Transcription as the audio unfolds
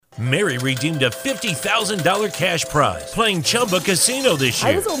Mary redeemed a $50,000 cash prize playing Chumba Casino this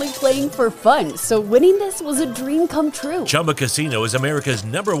year. I was only playing for fun, so winning this was a dream come true. Chumba Casino is America's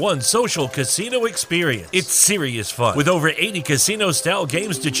 #1 social casino experience. It's serious fun. With over 80 casino-style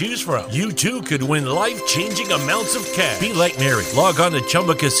games to choose from, you too could win life-changing amounts of cash. Be like Mary. Log on to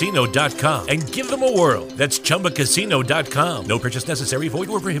ChumbaCasino.com and give them a whirl. That's ChumbaCasino.com. No purchase necessary. Void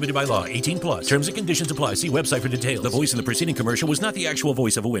where prohibited by law. 18+. Terms and conditions apply. See website for details. The voice in the preceding commercial was not the actual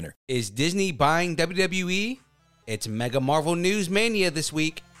voice of a winner. Is Disney buying WWE? It's Mega Marvel News Mania this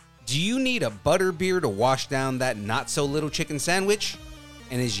week. Do you need a butterbeer to wash down that not-so-little chicken sandwich?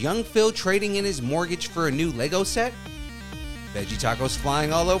 And is young Phil trading in his mortgage for a new Lego set? Veggie tacos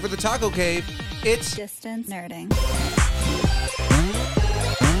flying all over the taco cave. It's Distance Nerding.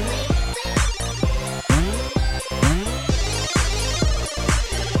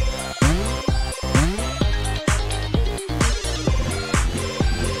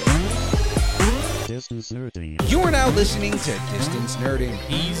 Distance Nerding. You are now listening to Distance Nerding.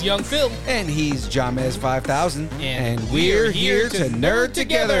 He's Young Phil. And he's Jamez 5000. And we're here to nerd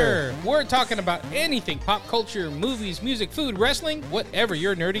together. We're talking about anything pop culture, movies, music, food, wrestling, whatever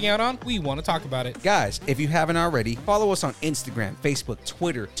you're nerding out on, we want to talk about it. Guys, if you haven't already, follow us on Instagram, Facebook,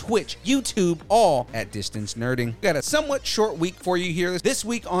 Twitter, Twitch, YouTube, all at Distance Nerding. We got a somewhat short week for you here. This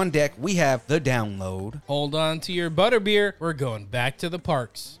week on deck, we have The Download. Hold on to your butterbeer. We're going back to the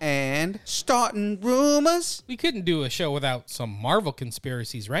parks. And Starting Rumors. We couldn't do a show without some Marvel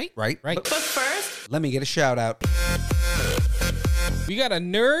conspiracies, right? Right. But first, Let me get a shout out. We got a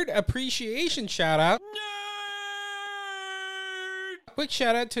nerd appreciation shout out. Quick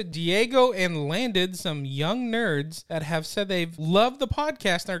shout out to Diego and Landed, some young nerds that have said they've loved the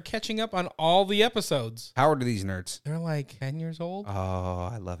podcast and are catching up on all the episodes. How old are these nerds? They're like 10 years old. Oh,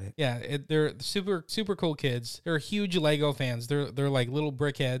 I love it. Yeah, they're super cool kids. They're huge Lego fans. They're like little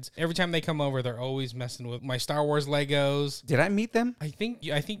brickheads. Every time they come over, they're always messing with my Star Wars Legos. Did I meet them? I think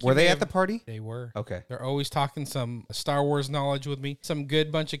Were they at the party? They were. Okay. They're always talking some Star Wars knowledge with me. Some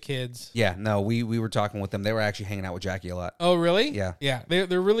good bunch of kids. Yeah, no, we were talking with them. They were actually hanging out with Jackie a lot. Oh, really? Yeah. Yeah.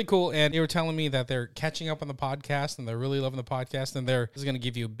 They're really cool. And they were telling me that they're catching up on the podcast and they're really loving the podcast. And this is going to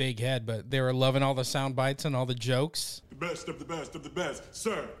give you a big head, but they were loving all the sound bites and all the jokes. The best of the best of the best,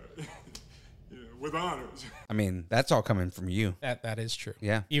 sir. Yeah, with honors. I mean, that's all coming from you. That is true.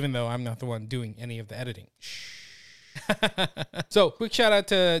 Yeah. Even though I'm not the one doing any of the editing. So, quick shout out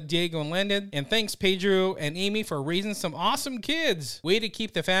to Diego and Landon. And thanks, Pedro and Amy, for raising some awesome kids. Way to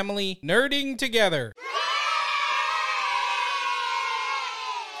keep the family nerding together.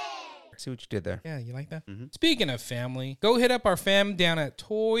 See what you did there. Yeah, you like that? Mm-hmm. Speaking of family, go hit up our fam down at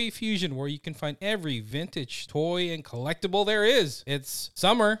Toy Fusion, where you can find every vintage toy and collectible there is. It's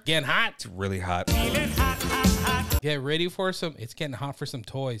summer, getting hot. It's really hot. Get ready for it's getting hot for some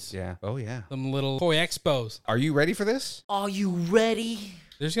toys. Yeah. Oh, yeah. Some little toy expos. Are you ready for this? are you ready?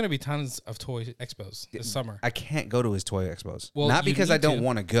 There's going to be tons of toy expos this summer. I can't go to his toy expos. Well, not you because I need don't to.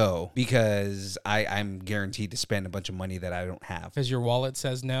 want to go, because I'm guaranteed to spend a bunch of money that I don't have. Because your wallet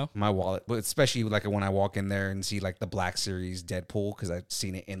says no. My wallet, but especially like when I walk in there and see like the Black Series Deadpool, because I've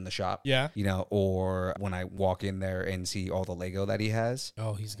seen it in the shop. Yeah. You know, or when I walk in there and see all the Lego that he has.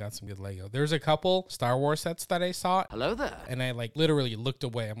 Oh, he's got some good Lego. There's a couple Star Wars sets that I saw. Hello there. And I like literally looked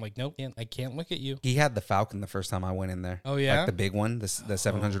away. I'm like, nope, I can't look at you. He had the Falcon the first time I went in there. Oh, yeah? Like the big one,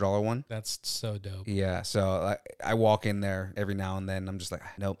 the $700 one. That's so dope. Yeah, so I walk in there every now and then. I'm just like,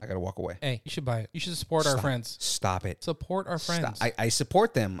 nope, I gotta walk away. Hey, you should buy it. You should support our friends. Stop it. Support our friends. Stop. I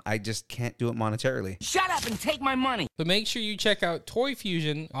support them. I just can't do it monetarily. Shut up and take my money. So make sure you check out Toy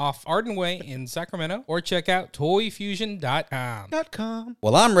Fusion off Arden Way in Sacramento, or check out toyfusion.com.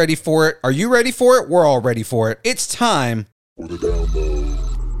 Well, I'm ready for it. Are you ready for it? We're all ready for it. It's time For the download.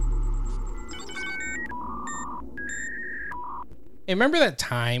 Hey, remember that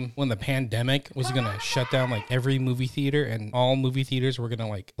time when the pandemic was going to shut down like every movie theater and all movie theaters were going to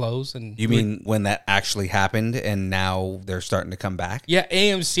like close? And You mean when that actually happened and now they're starting to come back? Yeah,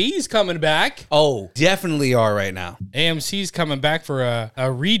 AMC's coming back. Oh, definitely are right now. AMC's coming back for a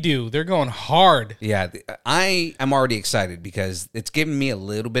redo. They're going hard. Yeah, I am already excited because it's giving me a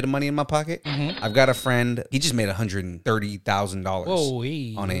little bit of money in my pocket. I've got a friend, he just made $130,000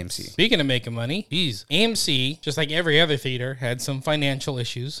 Whoa, on AMC. Speaking of making money, geez, AMC, just like every other theater, had some financial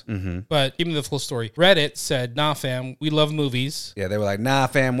issues. But give me the full story. Reddit said, nah, fam, we love movies. Yeah, they were like, nah,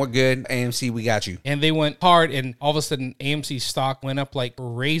 fam, we're good. AMC, we got you. And they went hard, and all of a sudden, AMC stock went up like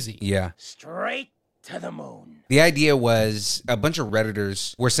crazy. Yeah. Straight to the moon. The idea was a bunch of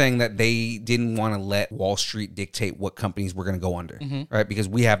Redditors were saying that they didn't want to let Wall Street dictate what companies were going to go under, right? Because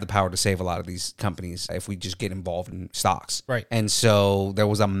we have the power to save a lot of these companies if we just get involved in stocks. Right. And so there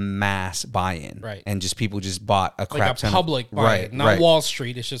was a mass buy-in. Right. And just people just bought a crap Like a ton public of, buy, right, not right. Wall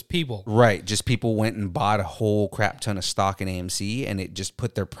Street. It's just people. Right. Just people went and bought a whole crap ton of stock in AMC, and it just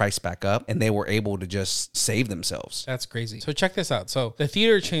put their price back up, and they were able to just save themselves. That's crazy. So check this out. So the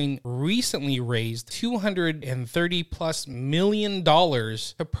theater chain recently raised $230+ million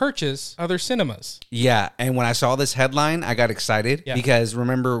to purchase other cinemas. Yeah. And when I saw this headline, I got excited Yeah. because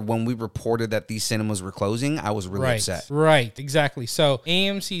remember when we reported that these cinemas were closing, I was really upset. Right, exactly. So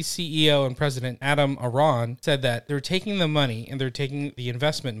AMC CEO and President Adam Aron said that they're taking the money and they're taking the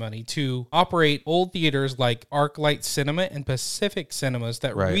investment money to operate old theaters like ArcLight Cinema and Pacific Cinemas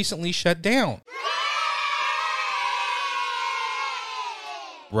that Right. recently shut down.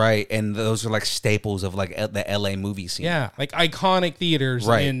 Right. And those are like staples of like the LA movie scene. Yeah, like iconic theaters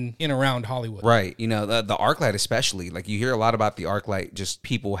Right. in around Hollywood. Right. You know, the ArcLight especially, like you hear a lot about the ArcLight, just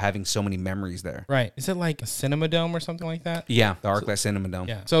people having so many memories there. Right. Is it like a Cinema Dome or something like that? Yeah. The ArcLight Cinema Dome.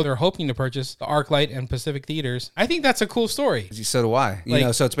 Yeah. So they're hoping to purchase the ArcLight and Pacific Theaters. I think that's a cool story. So do I. You Like-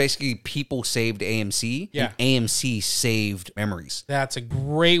 know, so it's basically people saved AMC Yeah. and AMC saved memories. That's a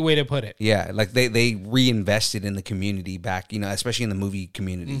great way to put it. Yeah, like they reinvested in the community back, you know, especially in the movie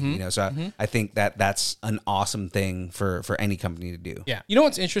community, you know. So I think that that's an awesome thing for any company to do. Yeah. You know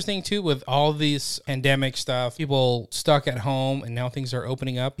what's interesting too with all this pandemic stuff, people stuck at home and now things are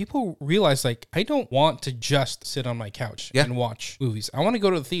opening up. People realize like I don't want to just sit on my couch Yeah. and watch movies. I want to go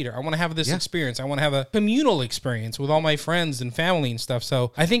to the theater. I want to have this Yeah. experience. I want to have a communal experience with all my friends and family and stuff.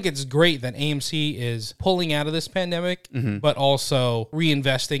 So I think it's great that AMC is pulling out of this pandemic, but also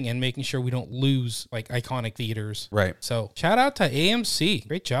reinvesting and making sure we don't lose like iconic theaters. Right. So shout out to AMC.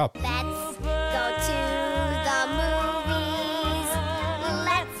 Great job. Let's go to the movies.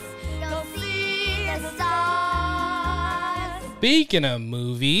 Let's go see the stars. Speaking of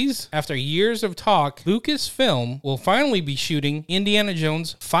movies, after years of talk, Lucasfilm will finally be shooting Indiana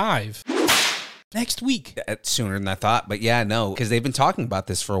Jones 5 next week. Sooner than I thought, but yeah, no, because they've been talking about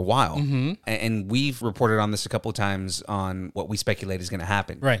this for a while, and we've reported on this a couple of times on what we speculate is going to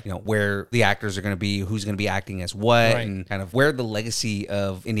happen. Right. You know, where the actors are going to be, who's going to be acting as what, Right. and kind of where the legacy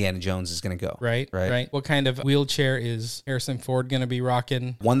of Indiana Jones is going to go. Right. What kind of wheelchair is Harrison Ford going to be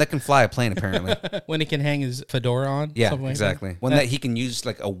rocking? One that can fly a plane, apparently. When he can hang his fedora on? Yeah, Something like exactly. One that he can use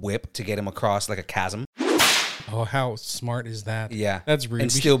like a whip to get him across like a chasm. Oh, how smart is that? Yeah, That's rude. and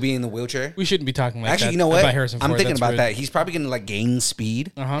still be in the wheelchair. We shouldn't be talking like Actually, that you know what? about Harrison Ford. I'm thinking That's about rude. that. He's probably going to like gain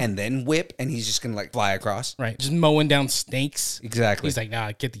speed Uh-huh. and then whip, and he's just going to like fly across. Right. Just mowing down snakes. Exactly. He's like,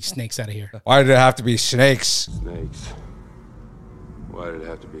 nah, get these snakes out of here. Why did it have to be snakes? Snakes. Why did it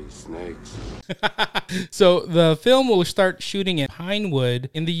have to be snakes? So the film will start shooting in Pinewood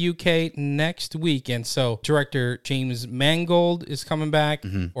in the UK next week. And so director James Mangold is coming back,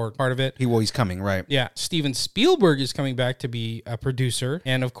 or part of it. He's coming, right? Yeah, Steven Spielberg is coming back to be a producer.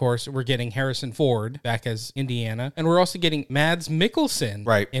 And of course, we're getting Harrison Ford back as Indiana. And we're also getting Mads Mikkelsen.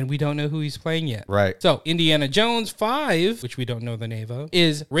 Right. And we don't know who he's playing yet. Right. So Indiana Jones 5, which we don't know the name of,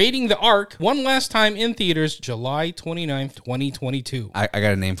 is raiding the Ark one last time in theaters July 29th, 2022. I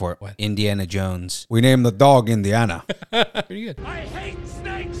got a name for it. What? Indiana Jones. We named the dog Indiana. Pretty good. I hate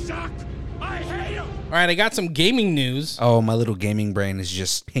snakes, Chuck! I hate them! All right, I got some gaming news. Oh, my little gaming brain is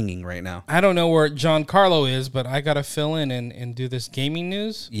just pinging right now. I don't know where John Carlo is, but I got to fill in and do this gaming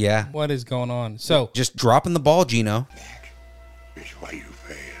news. Yeah. What is going on? So, Just dropping the ball, Gino. It's why you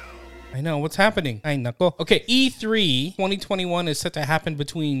fail. I know what's happening. I know. Okay, E3 2021 is set to happen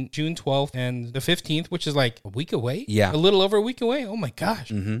between June 12th and the 15th, which is like a week away. Yeah. A little over a week away. Oh my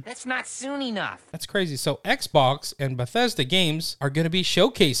gosh. That's not soon enough. That's crazy. So, Xbox and Bethesda games are going to be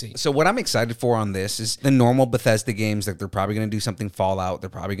showcasing. So what I'm excited for on this is the normal Bethesda games. Like they're probably going to do something Fallout. They're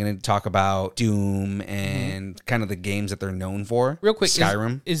probably going to talk about Doom and kind of the games that they're known for. Real quick,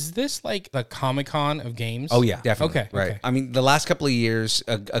 Skyrim. Is this like the Comic-Con of games? Oh yeah, definitely. Okay. Right. okay. I mean, the last couple of years,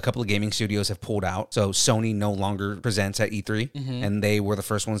 a couple of gaming studios have pulled out. So Sony no longer presents at E3, and they were the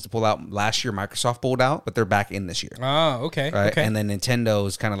first ones to pull out. Last year, Microsoft pulled out, but they're back in this year. Oh, okay. Right. Okay. And then Nintendo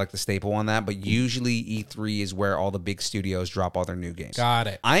is kind of like the staple on that. But usually E3 is where all the big studios drop all their new games. Got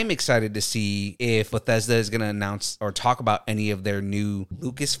it. I'm excited to see if Bethesda is going to announce or talk about any of their new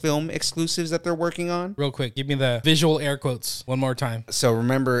Lucasfilm exclusives that they're working on. Real quick, give me the visual air quotes one more time. So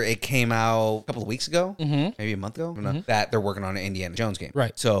remember, it came out a couple of weeks ago, maybe a month ago, I don't know, that they're working on an Indiana Jones game.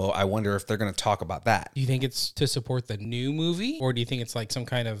 Right. So I wonder if they're going to talk about that. Do you think it's to support the new movie, or do you think it's like some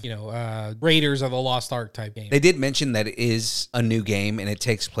kind of, Raiders of the Lost Ark type game? They did mention that it is a new game and it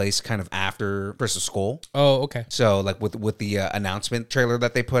takes place kind of after Crystal Skull. Oh, okay. So like with the announcement trailer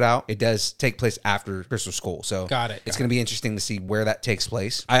that they put out, it does take place after Crystal Skull. So Got it. It's going to be interesting to see where that takes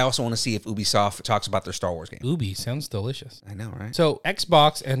place. I also want to see if Ubisoft talks about their Star Wars game. Ubi sounds delicious. I know, right? So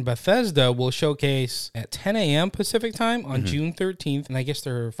Xbox and Bethesda will showcase at 10 a.m. Pacific time on June 13th, and I guess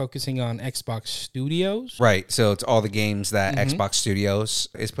they're focusing on Xbox Studios. Right. So it's all the games that Xbox Studios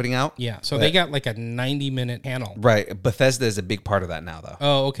is putting out. Yeah. So they got like a 90-minute panel. Right. Bethesda is a big part of that now, though.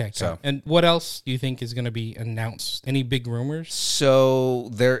 Oh, okay. So- And what else do you think is going to be announced? Any big rumors? So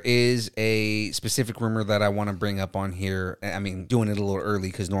there is a specific rumor that I want to bring up on here. I mean, doing it a little early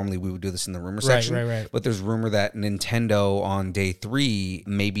because normally we would do this in the rumor section. Right. But there's rumor that Nintendo on day 3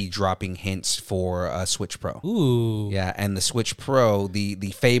 may be dropping hints for a Switch Pro. Ooh. Yeah, and the Switch Pro, the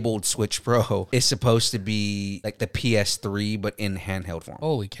fabled Switch Pro, is supposed to be like the PS3 but in handheld form.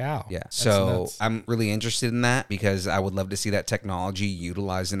 Holy cow. Yeah, That's so nuts. I'm really interested in that because I would love to see that technology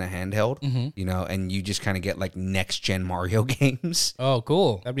utilized in a handheld, and you just kind of get like next gen Mario games. Oh,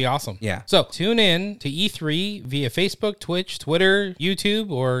 cool. That'd be awesome. Yeah. So tune in to E3 via Facebook, Twitch, Twitter,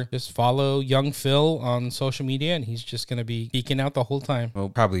 YouTube, or just follow Young Phil on social media, and he's just going to be geeking out the whole time. Well,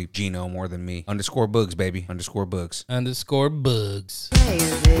 probably Gino more than me. _Bugs, baby. _Bugs. _Bugs.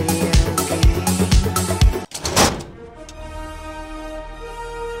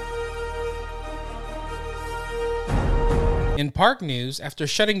 In park news, after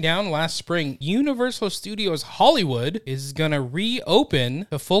shutting down last spring, Universal Studios Hollywood is going to reopen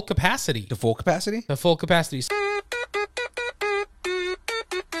to full capacity. To full capacity? To full capacity.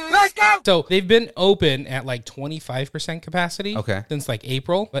 So they've been open at like 25% capacity since like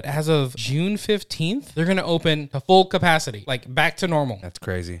April. But as of June 15th, they're going to open to full capacity, like back to normal. That's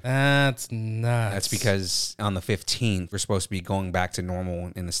crazy. That's nuts. That's because on the 15th, we're supposed to be going back to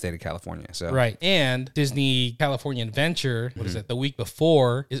normal in the state of California. So Right. And Disney California Adventure, what is it, the week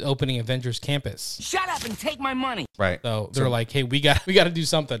before, is opening Avengers Campus. Shut up and take my money. Right. So they're like, hey, we got to do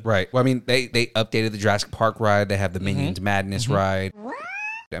something. Right. Well, I mean, they updated the Jurassic Park ride. They have the Minions Madness ride.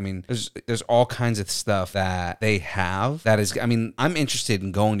 I mean, there's all kinds of stuff that they have that is, I mean, I'm interested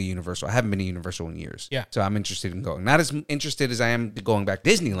in going to Universal. I haven't been to Universal in years. Yeah. So I'm interested in going. Not as interested as I am to going back to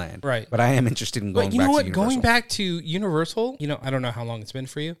Disneyland. Right. But I am interested in going But you back know to what? Universal. Going back to Universal, I don't know how long it's been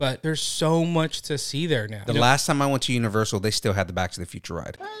for you, but there's so much to see there now. The last time I went to Universal, they still had the Back to the Future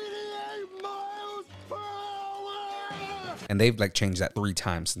ride. And they've like changed that 3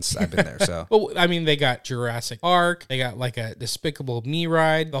 times since I've been there. So Well, I mean, they got Jurassic Park. They got like a Despicable Me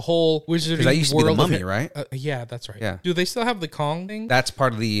ride. The whole Wizarding because that used to be the World of Mummy, it- right? Yeah, that's right. Yeah. Do they still have the Kong thing? That's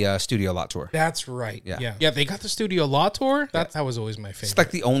part of the Studio Lot tour. That's right. Yeah. Yeah. They got the Studio Lot tour. That was always my favorite. It's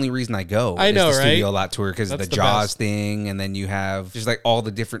like the only reason I go. I know, is the right? Studio Lot tour because of the That's the Jaws best. thing, and then you have just like all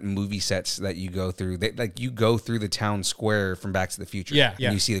the different movie sets that you go through. You go through the town square from Back to the Future. Yeah, and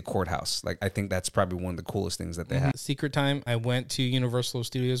yeah. you see the courthouse. Like I think that's probably one of the coolest things that they have. Secret time, I went to Universal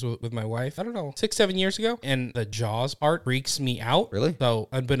Studios with my wife, I don't know, 6-7 years ago, and the Jaws part freaks me out. Really? So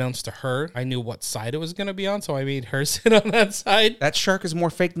unbeknownst to her, I knew what side it was going to be on, so I made her sit on that side. That shark is more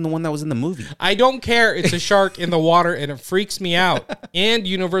fake than the one that was in the movie. I don't care. It's a shark in the water, and it freaks me out. And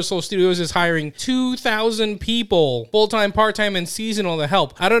Universal Studios is hiring 2,000 people, full-time, part-time, and seasonal to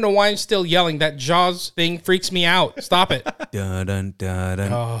help. I don't know why I'm still yelling. That Jaws thing freaks me out. Stop it. Dun, dun, dun,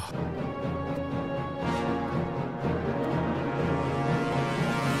 dun. Oh.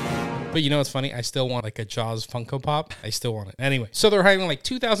 But you know what's funny? I still want like a Jaws Funko Pop. I still want it. Anyway, so they're hiring like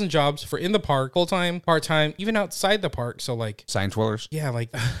 2,000 jobs for in the park, full-time, part-time, even outside the park. So like, Sign twirlers. yeah,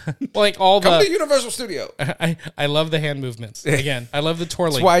 like, like all Come to the, Universal Studio. I love the hand movements. Again, I love the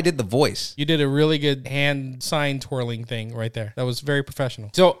twirling. That's why I did the voice. You did a really good hand sign twirling thing right there. That was very professional.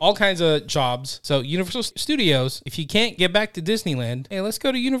 So all kinds of jobs. So Universal Studios, if you can't get back to Disneyland, hey, let's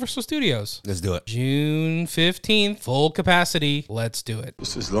go to Universal Studios. Let's do it. June 15th, full capacity. Let's do it.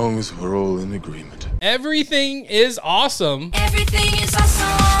 Just as long as we're all in agreement. Everything is awesome. Everything is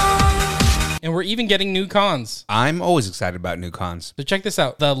awesome. And we're even getting new cons. I'm always excited about new cons. So check this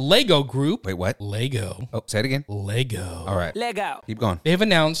out. The Lego Group. Wait, what? Lego. Oh, say it again. Lego. All right. Lego. Keep going. They've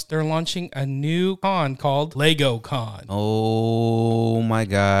announced they're launching a new con called Lego Con. Oh my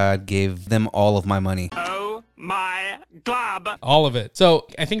God. Gave them all of my money. Oh my glob. All of it. So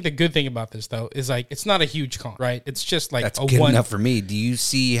I think the good thing about this though is like it's not a huge con, right? It's just like That's a good one. enough for me. Do you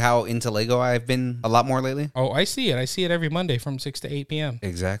see how into Lego I've been a lot more lately? Oh, I see it. I see it every Monday from 6 to 8 p.m.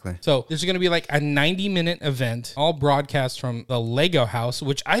 Exactly. So there's going to be like a 90-minute event, all broadcast from the Lego house,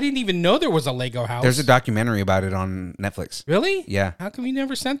 which I didn't even know there was a Lego house. There's a documentary about it on Netflix. Really? Yeah. How come you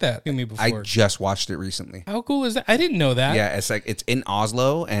never sent that to me before? I just watched it recently. How cool is that? I didn't know that. Yeah, it's like it's in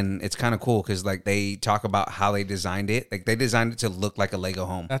Oslo, and it's kind of cool because like they talk about how they designed it. Like they designed it to look like a Lego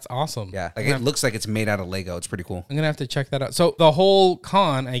home. That's awesome. Yeah, like it looks like it's made out of Lego. It's pretty cool. I'm going to have to check that out. So the whole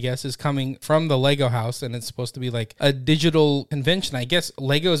con, I guess, is coming from the Lego house, and it's supposed to be like a digital convention. I guess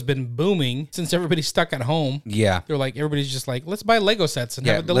Lego's been booming since everybody's stuck at home. Yeah. They're like, everybody's just like, let's buy Lego sets and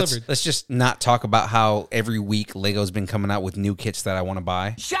have it delivered. Let's just not talk about how every week Lego's been coming out with new kits that I want to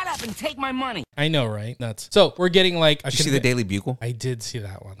buy. Shut up and take my money. I know, right? Nuts. So we're getting like a Did you see the Daily Bugle? I did see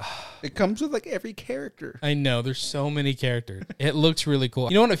that one. It comes with like every character. I know. There's so many characters. It looks really cool.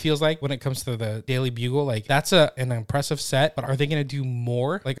 You know what it feels like when it comes to the Daily Bugle? Like that's an impressive set, but are they going to do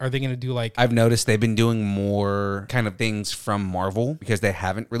more? Like, are they going to do like... I've noticed they've been doing more kind of things from Marvel because they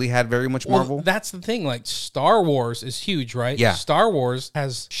haven't really had very much Marvel. Well, that's the thing. Like Star Wars is huge, right? Yeah. Star Wars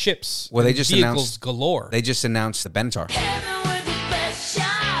has ships. Well, they and just vehicles announced galore. They just announced the Benatar.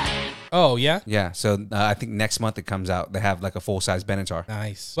 Oh, yeah? Yeah, so I think next month it comes out. They have like a full-size Benatar.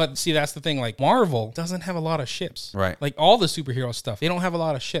 Nice. But see, that's the thing. Like Marvel doesn't have a lot of ships. Right. Like all the superhero stuff, they don't have a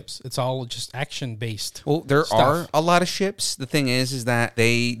lot of ships. It's all just action-based. Well, there stuff. are a lot of ships. The thing is that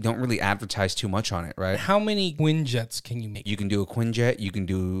they don't really advertise too much on it, right? How many Quinjets can you make? You can do a Quinjet. You can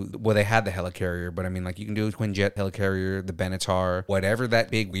do, well, they had the helicarrier, but I mean, like, you can do a Quinjet, helicarrier, the Benatar, whatever that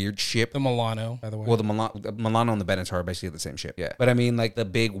big weird ship. The Milano, by the way. Well, the Milano and the Benatar are basically the same ship. Yeah. But I mean, like, the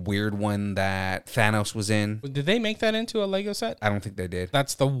big weird one that Thanos was in. Did they make that into a Lego set? I don't think they did.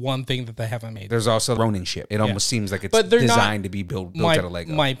 That's the one thing that they haven't made. There's also the Ronin ship. It almost seems like it's But they're designed not- to be built my, out of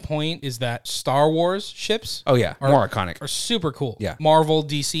Lego. My point is that Star Wars ships Oh, yeah. More iconic. are super cool. Yeah. Marvel,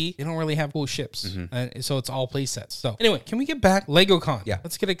 DC, they don't really have cool ships. And so it's all play sets. So anyway, can we get back? LegoCon. Yeah.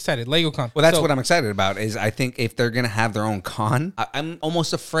 Let's get excited. LegoCon. Well, that's So- what I'm excited about. Is I think if they're gonna have their own con, I'm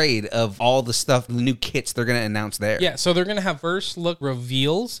almost afraid of all the stuff, the new kits they're gonna announce there. Yeah, so they're going to have first look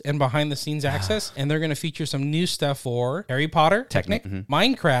reveals and behind the scenes access, and they're going to feature some new stuff for Harry Potter, Technic,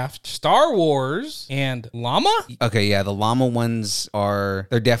 Minecraft, Star Wars, and Llama? Okay, yeah, the llama ones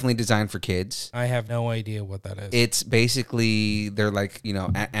they're definitely designed for kids. I have no idea what that is. It's basically they're like, you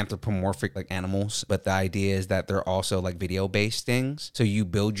know, anthropomorphic like animals, but the idea is that they're also like video based things. So you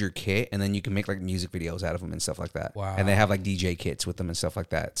build your kit and then you can make like music videos out of them and stuff like that. Wow. And they have like DJ kits with them and stuff like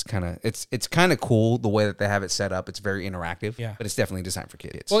that. It's kind of cool the way that they have it set up. It's very interactive. Yeah. But it's definitely designed for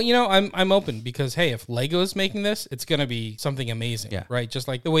kids. Well, you know, I'm open because hey, if Lego's making this, it's gonna be something amazing. Yeah. Right. Just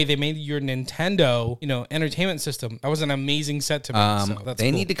like the way they made your Nintendo, you know, entertainment system. That was an amazing set to me. So that's they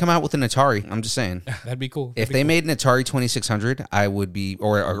cool. need to come out with an Atari. I'm just saying. That'd be cool. If That'd be they cool. made an Atari 2600, I would be,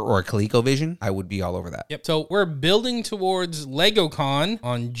 or a ColecoVision, I would be all over that. Yep. So we're building towards LegoCon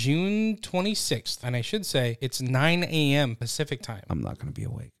on June 26th. And I should say it's 9 a.m. Pacific time. I'm not going to be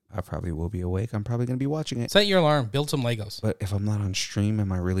awake. I probably will be awake. I'm probably going to be watching it. Set your alarm. Build some Legos. But if I'm not on stream, am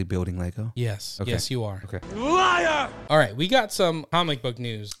I really building Lego? Yes. Okay. Yes, you are. Okay. All right. We got some comic book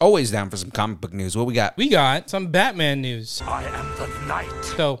news. Always down for some comic book news. What we got? We got some Batman news. I am the knight.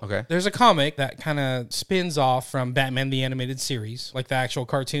 So Okay. there's a comic that kind of spins off from Batman the Animated Series, like the actual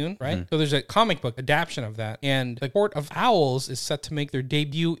cartoon, right? So there's a comic book adaptation of that. And the Court of Owls is set to make their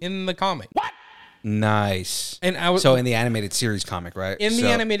debut in the comic. What? Nice. And I was So in the animated series comic, right? in the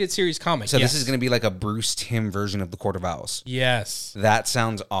animated series comic. So yes. this is going to be like a Bruce Timm version of the Court of Owls. Yes. That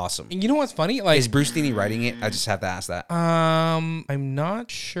sounds awesome. And you know what's funny? Like Is Bruce Dini writing it? I just have to ask that. I'm not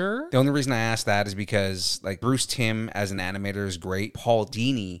sure. The only reason I asked that is because like Bruce Timm as an animator is great. Paul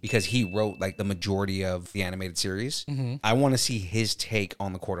Dini, because he wrote like the majority of the animated series. I want to see his take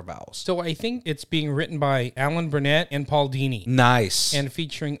on the Court of Owls. So I think it's being written by Alan Burnett and Paul Dini Nice. and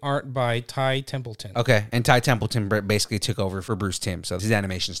featuring art by Ty Templeton. Okay, and Ty Templeton basically took over for Bruce Timm, so his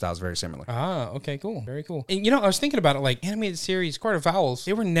animation style is very similar. Ah, okay, cool. Very cool. And you know, I was thinking about it, like animated series, Court of Owls,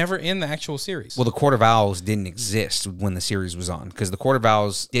 they were never in the actual series. Well, the Court of Owls didn't exist when the series was on, because the Court of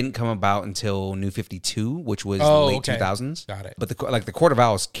Owls didn't come about until New 52, which was the late okay. 2000s. Got it. But the Court of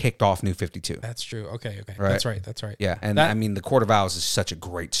Owls kicked off New 52. That's true. Okay. Right. That's right. That's right. Yeah, and That- I mean, the Court of Owls is such a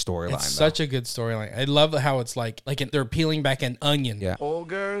great storyline. It's such a good storyline. I love how it's like they're peeling back an onion. Yeah.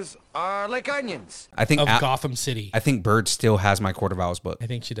 Ogres are like onions. I think of Gotham City. I think Bird still has my Court of Owls book. I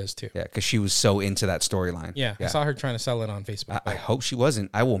think she does too. Yeah, because she was so into that storyline. Yeah, I saw her trying to sell it on Facebook. I hope she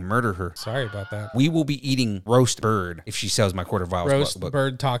wasn't. I will murder her. Sorry about that. We will be eating roast bird if she sells my Court of Owls Roast book.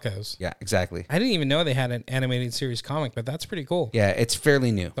 bird tacos. Yeah, exactly. I didn't even know they had an animated series comic, but that's pretty cool. Yeah, it's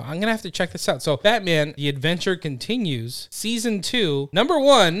fairly new. So I'm going to have to check this out. So Batman, The Adventure Continues, Season 2, number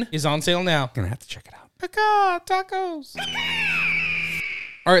 1 is on sale now. Gonna have to check it out. Paka, tacos.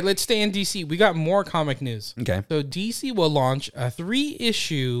 All right, let's stay in DC. We got more comic news. Okay. So DC will launch a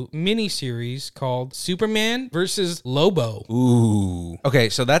 3-issue miniseries called Superman versus Lobo. Ooh. Okay,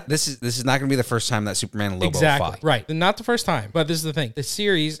 so this is not gonna be the first time that Superman and Lobo Exactly. fought. Right. Not the first time, but this is the thing. The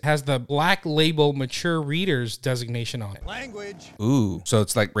series has the Black Label Mature Readers designation on it. Ooh. So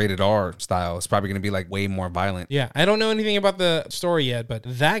it's like rated R style. It's probably gonna be like way more violent. Yeah. I don't know anything about the story yet, but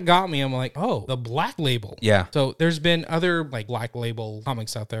that got me. I'm like, oh, the Black Label. Yeah. So there's been other like Black Label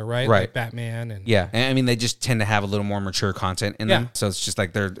comics out there, right? Right. Like Batman and Yeah, and I mean they just tend to have a little more mature content in Yeah. them. So it's just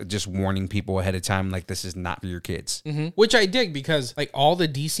like they're just warning people ahead of time, like this is not for your kids. which I dig because like all the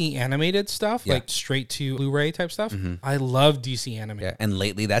DC animated stuff, Yeah. like straight to Blu-ray type stuff, I love DC animated. Yeah, and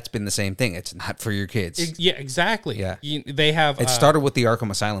lately that's been the same thing. It's not for your kids. Yeah, exactly. Yeah. They have It started with the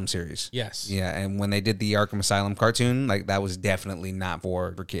Arkham Asylum series. Yes. Yeah, and when they did the Arkham Asylum cartoon, like that was definitely not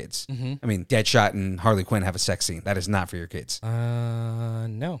for kids. I mean, Deadshot and Harley Quinn have a sex scene. That is not for your kids.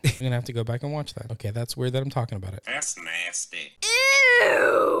 No. I'm gonna have to go back and watch that. Okay, that's weird that I'm talking about it. That's nasty.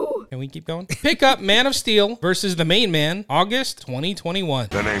 Can we keep going? Pick up Man of Steel versus the Main Man, August 2021.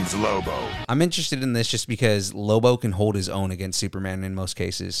 The name's Lobo. I'm interested in this just because Lobo can hold his own against Superman in most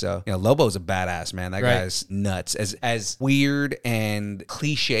cases. So, Lobo's a badass, man. That Right. guy's nuts. As weird and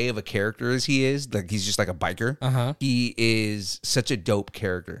cliche of a character as he is, like he's just like a biker. He is such a dope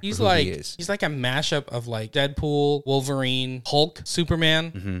character. He's for who like he is. he's like a mashup of like Deadpool, Wolverine, Hulk,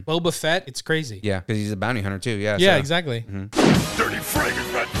 Superman, Boba Fett. It's crazy. Yeah, because he's a bounty hunter too. Yeah. Yeah, so- exactly. Dirty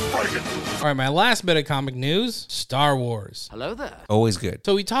Frankenstein, All right, my last bit of comic news: Star Wars. Hello there. Always good.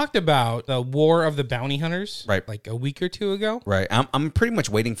 So we talked about the War of the Bounty Hunters, Right. like a week or two ago. Right. I'm pretty much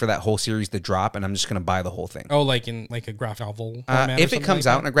waiting for that whole series to drop, and I'm just gonna buy the whole thing. Oh, like in like a graphic novel format or If it something comes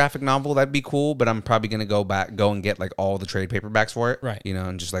like out in a graphic novel, that'd be cool. But I'm probably gonna go and get like all the trade paperbacks for it, Right.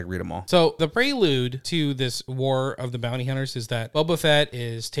 And just like read them all. So the prelude to this War of the Bounty Hunters is that Boba Fett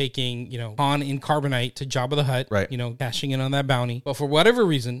is taking, Han in Carbonite to Jabba the Hutt, Right. Cashing in on that bounty. But for whatever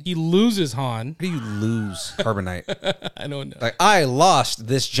reason, he loses Han. How do you lose carbonite? I don't know. Like I lost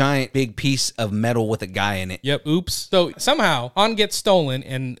this giant big piece of metal with a guy in it. Yep. Oops. So somehow Han gets stolen,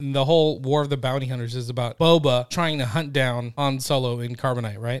 and the whole War of the Bounty Hunters is about Boba trying to hunt down Han Solo in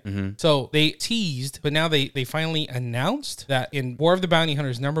Carbonite, right? So they teased, but now they finally announced that in War of the Bounty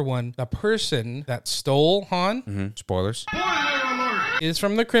Hunters #1, the person that stole Han Spoilers. is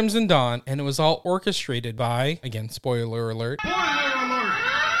from the Crimson Dawn, and it was all orchestrated by, again, spoiler alert,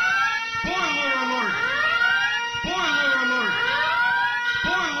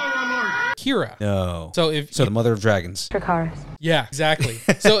 Kira. No. So if So the mother of dragons. yeah, exactly.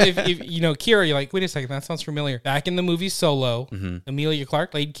 So if Kira, you're like, wait a second, that sounds familiar. Back in the movie Solo, Emilia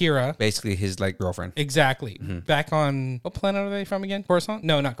Clarke played Kira. Basically his like girlfriend. Exactly. Back on what planet are they from again? Coruscant?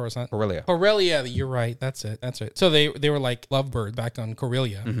 No, not Coruscant. Corellia. Corellia. You're right. That's it. That's right. So they were like lovebirds back on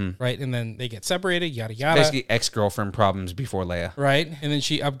Corellia, right? And then they get separated. Yada yada. Basically ex-girlfriend problems before Leia. Right, and then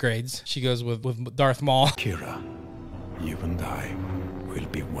she upgrades. She goes with Darth Maul. Kira, you and I will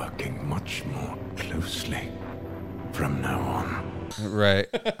be working much more closely from now on. Right.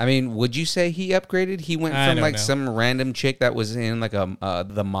 I mean, would you say he upgraded? He went I from don't like know. some random chick that was in like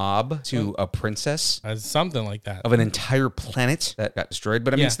the mob to a princess Something like that. of an entire planet that got destroyed.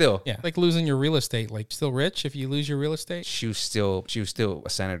 But I mean, still, yeah, like losing your real estate. Like still rich if you lose your real estate. she was still a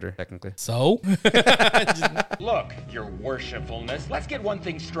senator technically. So Look, your worshipfulness, let's get one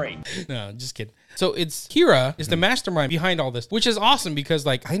thing straight. no, just kidding. So it's Kira is the mastermind behind all this, which is awesome because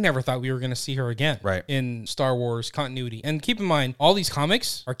like I never thought we were going to see her again, Right. in Star Wars continuity. And keep in mind, all these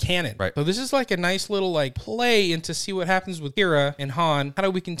comics are canon, Right. So this is like a nice little like play into see what happens with Kira and Han. How do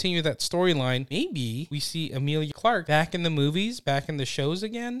we continue that storyline? Maybe we see Emilia Clarke back in the movies, back in the shows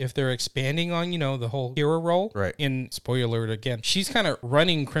again. If they're expanding on the whole Kira role, Right. In spoiler alert again, she's kind of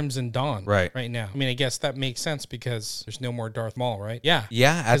running Crimson Dawn, Right. now. I mean, I guess that makes sense because there's no more Darth Maul, right? Yeah,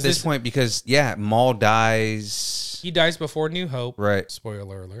 Yeah, at Is this this- point, because Maul dies He dies before New Hope. Right.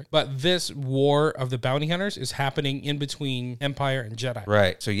 Spoiler alert. But this War of the Bounty Hunters is happening in between Empire and Jedi.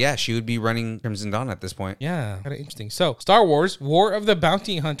 Right. So yeah, she would be running Crimson Dawn at this point. Yeah, kind of interesting. So, Star Wars War of the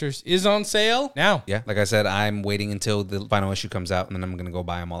Bounty Hunters is on sale now. Yeah. Like I said, I'm waiting until the final issue comes out, and then I'm going to go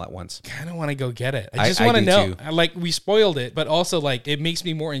buy them all at once. Kind of want to go get it. I just I want to do know. too. Like, we spoiled it, but also, like, it makes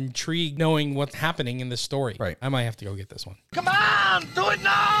me more intrigued knowing what's happening in this story. Right. I might have to go get this one. Come on, do it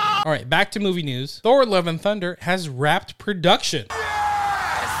now! All right, back to movie news. Thor Love and Thunder has wrapped production.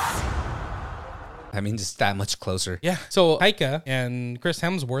 I mean, just that much closer. Yeah. So Taika and Chris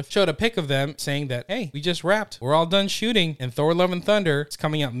Hemsworth showed a pic of them saying that, hey, we just wrapped. We're all done shooting. And Thor Love and Thunder is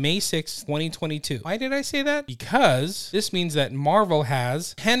coming out May 6th, 2022. Why did I say that? Because this means that Marvel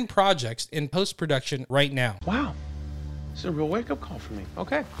has 10 projects in post-production right now. Wow. It's a real wake-up call for me.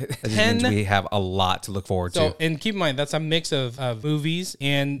 Okay. That just means we have a lot to look forward So, to. and keep in mind, that's a mix of movies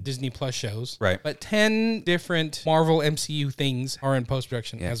and Disney Plus shows. Right. But 10 different Marvel MCU things are in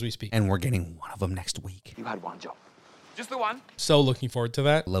post-production as we speak. And we're getting one of them next week. You had one job. Just the one. So looking forward to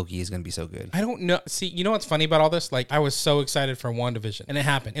that. Loki is going to be so good. I don't know. See, you know what's funny about all this? Like, I was so excited for WandaVision, and it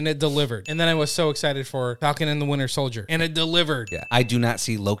happened, and it delivered. And then I was so excited for Falcon and the Winter Soldier, and it delivered. Yeah. I do not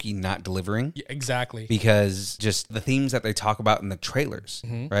see Loki not delivering. Yeah, exactly. Because just the themes that they talk about in the trailers,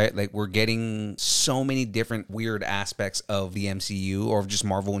 right? Like, we're getting so many different weird aspects of the MCU or just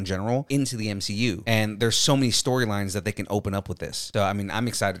Marvel in general into the MCU. And there's so many storylines that they can open up with this. So, I mean, I'm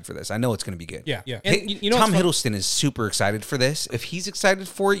excited for this. I know it's going to be good. Yeah, yeah. Hey, And you know Tom what's Hiddleston is super excited for this. If he's excited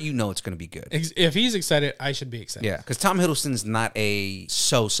for it, you know it's going to be good. If he's excited, I should be excited. Yeah, because Tom Hiddleston's not a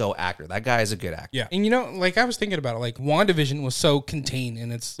so-so actor. That guy is a good actor. Yeah. And you know, like I was thinking about it, like WandaVision was so contained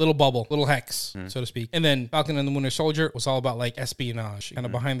in its little bubble, little hex, so to speak. And then Falcon and the Winter Soldier was all about like espionage, kind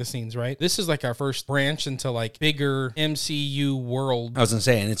of behind the scenes, right? This is like our first branch into like bigger MCU world. I was going to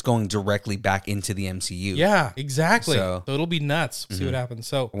say, and it's going directly back into the MCU. Yeah, exactly. So So it'll be nuts. We'll see what happens.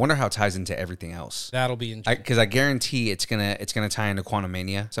 So I wonder how it ties into everything else. that'll be interesting. Because I guarantee it's gonna tie into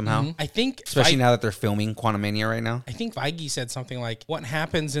Quantumania somehow. I think Especially now that they're filming Quantumania right now. I think Feige said something like, what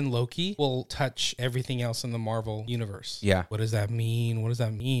happens in Loki will touch everything else in the Marvel universe. Yeah. What does that mean? What does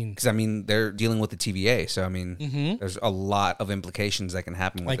that mean? Because I mean, they're dealing with the TVA, so I mean, there's a lot of implications that can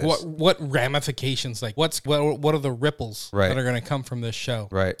happen with Like this. what ramifications? Like what are the ripples that are going to come from this show?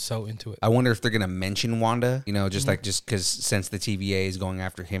 Right. So into it. I wonder if they're gonna mention Wanda. You know, just because since the TVA is going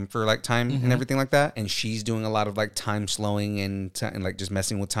after him for like time and everything like that, and she's doing a lot of like time slowing and like just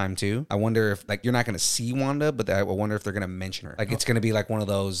messing with time too. I wonder if like you're not gonna see Wanda, but I wonder if they're gonna mention her. Like it's gonna be like one of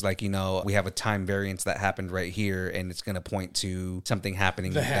those like, you know, we have a time variance that happened right here, and it's gonna point to something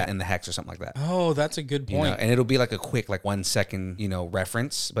happening in the hex or something like that. Oh, that's a good You point. know, and it'll be like a quick like 1 second, you know,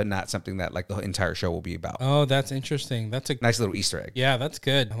 reference, but not something that like the entire show will be about. Oh, that's interesting. That's a Nice little Easter egg. Yeah, that's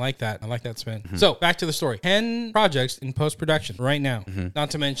good. I like that. I like that spin. So back to the story. 10 projects in post-production right now.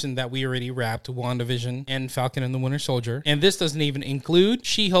 Not to mention that we already wrapped WandaVision and Falcon and the Winter Soldier. And this doesn't even include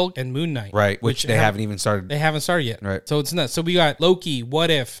She-Hulk and Moon Knight. Right, which they haven't even started. They haven't started yet. Right. So it's nuts. So we got Loki,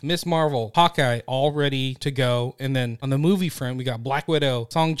 What If, Miss Marvel, Hawkeye all ready to go. And then on the movie front, we got Black Widow,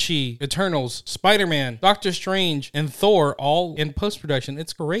 Shang-Chi, Eternals, Spider-Man, Doctor Strange, and Thor all in post-production.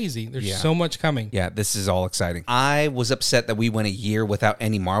 It's crazy. There's so much coming. Yeah, this is all exciting. I was upset that we went a year without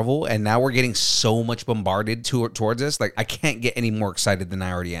any Marvel, and now we're getting so much bombarded towards us. Like, I can't get any more excited than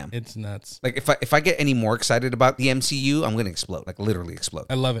I already am. It's nuts. Like, if I get any more excited about the MCU, I'm going to explode. Like, literally explode.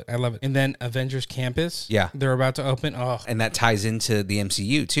 I love it. I love it. And then Avengers Campus. Yeah. They're about to open. Oh, And that ties into the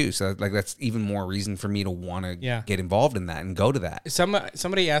MCU, too. So, like, that's even more reason for me to want to get involved in that and go to that.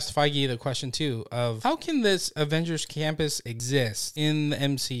 Somebody asked Feige the question, too, of how can this Avengers Campus exist in the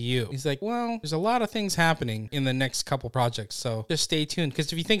MCU? He's like, well, there's a lot of things happening in the next couple projects, so just stay tuned.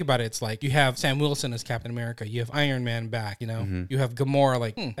 Because if you think about it, it's like you have Sam Wilson as Captain America, you have Iron Man back, you know, you have Gamora.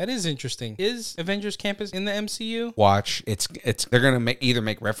 Like, that is interesting. Is Avengers Campus in the MCU? Watch, it's they're gonna either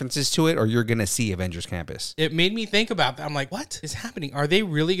make references to it or you're gonna see Avengers Campus. It made me think about that. I'm like, what is happening? Are they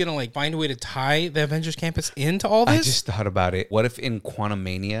really gonna like find a way to tie the Avengers Campus into all this? I just thought about it. What if in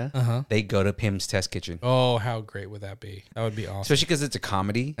Quantumania they go to Pym's Test Kitchen? Oh, how great would that be? That would be awesome. Especially because it's a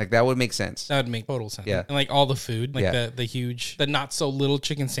comedy. Like, that would make sense. That would make total sense. Yeah. And like all the food, like the huge, the not so little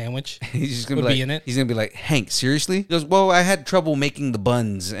chicken sandwich He's just gonna would be, like, be in it. He's gonna be like, Hank, seriously? He goes, well, I had trouble making the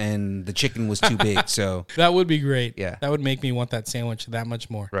buns and the chicken was too big, so That would be great. Yeah. That would make me want that sandwich that much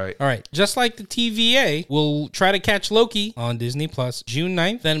more. Right. All right. Just like the TVA, we'll try to catch Loki on Disney Plus June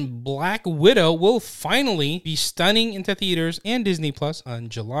 9th. Then Black Widow will finally be stunning into theaters and Disney Plus on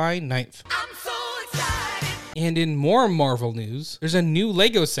July 9th. I'm so excited. And in more Marvel news, there's a new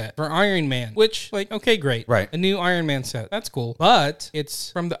Lego set for Iron Man, which, like, okay, great. Right. A new Iron Man set. That's cool. But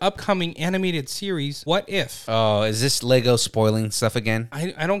it's from the upcoming animated series, What If? Oh, is this Lego spoiling stuff again?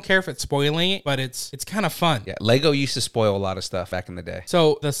 I don't care if it's spoiling it, but it's kind of fun. Yeah, Lego used to spoil a lot of stuff back in the day.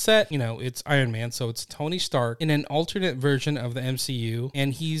 So the set, it's Iron Man, so it's Tony Stark in an alternate version of the MCU,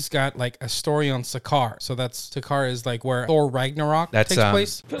 and he's got like a story on Sakaar. So Sakaar is like where Thor Ragnarok takes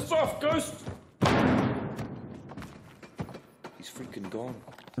place. Piss off, Ghost! He's freaking gone.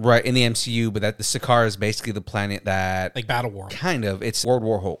 Right, in the MCU, but the Sakaar is basically the planet that... Like Battle World. Kind of. It's World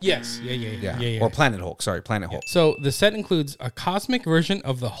War Hulk. Yes. Yeah. Or Planet Hulk. Sorry, Planet Hulk. So the set includes a cosmic version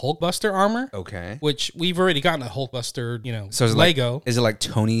of the Hulkbuster armor. Okay. Which we've already gotten a Hulkbuster, so is Lego. Is it like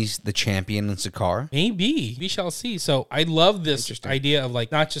Tony's the champion in Sakaar? Maybe. We shall see. So I love this idea of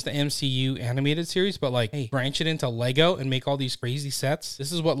like not just the MCU animated series, but like, hey, branch it into Lego and make all these crazy sets.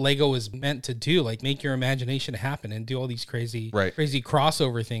 This is what Lego is meant to do. Like make your imagination happen and do all these crazy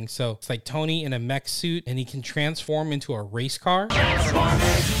crossover things. So it's like Tony in a mech suit and he can transform into a race car.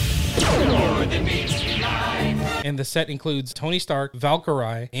 And the set includes Tony Stark,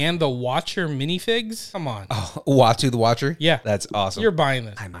 Valkyrie, and the Watcher minifigs. Come on. Oh, Uatu the Watcher? Yeah. That's awesome. You're buying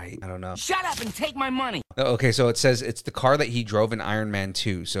this. I might. I don't know. Shut up and take my money. Okay, so it says it's the car that he drove in Iron Man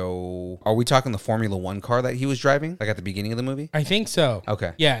 2. So are we talking the Formula 1 car that he was driving? Like at the beginning of the movie? I think so.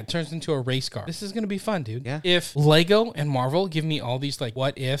 Okay. Yeah, it turns into a race car. This is going to be fun, dude. Yeah. If Lego and Marvel give me all these like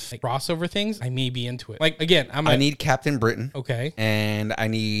what if crossover things, I may be into it. Like again, I need Captain Britain. Okay. And I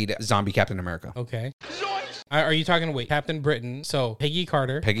need Zombie Captain America. Okay. Are you talking, Captain Britain, so Peggy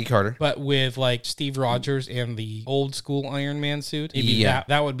Carter, but with like Steve Rogers and the old school Iron Man suit? Maybe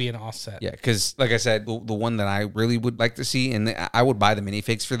that would be an offset. Yeah, because like I said, the one that I really would like to see, and I would buy the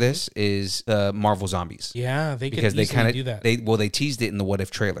minifigs for this, is the Marvel Zombies. Yeah, they can easily do that. They teased it in the What If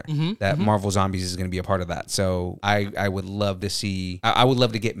trailer that Marvel Zombies is going to be a part of that. So I would love to see, I would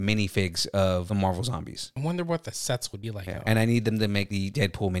love to get minifigs of the Marvel Zombies. I wonder what the sets would be like. Yeah. And I need them to make the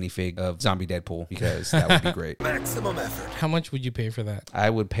Deadpool minifig of Zombie Deadpool because that would be great. Maximum effort. How much would you pay for that? I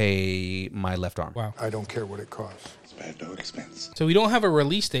would pay my left arm. Wow. I don't care what it costs. Spare no expense. So we don't have a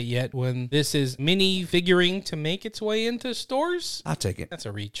release date yet when this is mini figuring to make its way into stores? I'll take it. That's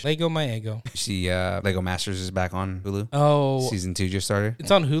a reach. Lego my ego. You see Lego Masters is back on Hulu. Oh. Season 2 just started.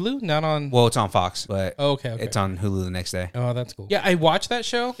 It's on Hulu? Not on... Well, it's on Fox, but okay. It's on Hulu the next day. Oh, that's cool. Yeah, I watched that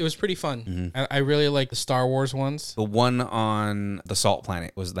show. It was pretty fun. I really like the Star Wars ones. The one on the Salt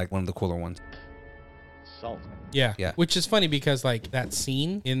Planet was like one of the cooler ones. Salt. Yeah. Yeah. Which is funny because like that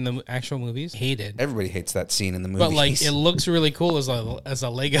scene in the actual movies, hated. Everybody hates that scene in the movies. But like it looks really cool as a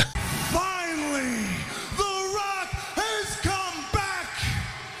Lego. Finally, The Rock has come back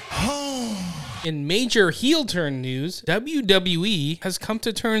home. In major heel turn news, WWE has come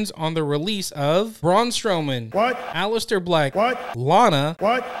to terms on the release of Braun Strowman, What? Aleister Black, What? Lana,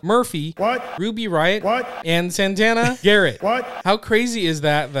 What? Murphy, What? Ruby Riott, What? and Santana Garrett. What? How crazy is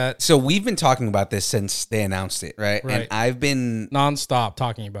that So we've been talking about this since they announced it, right? Right. And I've been nonstop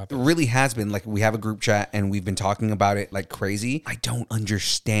talking about It this? really has been like we have a group chat and we've been talking about it like crazy. I don't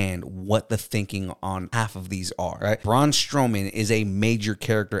understand what the thinking on half of these are, right? Braun Strowman is a major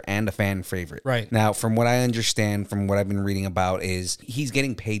character and a fan favorite. Right. Now, from what I understand, from what I've been reading about, is he's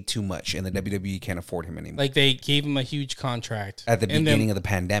getting paid too much and the WWE can't afford him anymore. Like they gave him a huge contract At the beginning of the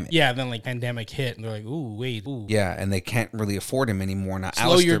pandemic. Yeah, then like pandemic hit and they're like, ooh, wait, ooh. Yeah, and they can't really afford him anymore. Now,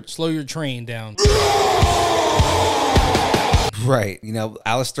 Slow your train down. Right. You know,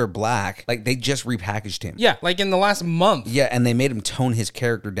 Aleister Black, like they just repackaged him. Yeah, like in the last month. Yeah, and they made him tone his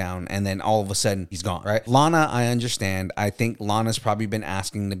character down, and then all of a sudden he's gone, right? Lana, I understand. I think Lana's probably been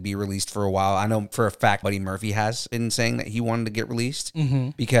asking to be released for a while. I know for a fact Buddy Murphy has been saying that he wanted to get released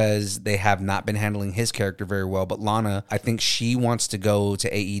because they have not been handling his character very well. But Lana, I think she wants to go to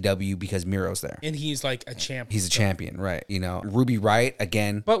AEW because Miro's there. And he's like a champion. He's a champion, right? You know, Ruby Riott,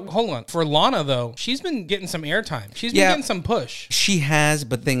 again. But hold on. For Lana, though, she's been getting some airtime. She's been getting some push. She has,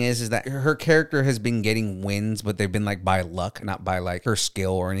 but thing is that her character has been getting wins, but they've been like by luck, not by like her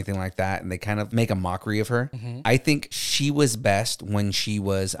skill or anything like that. And they kind of make a mockery of her. I think she was best when she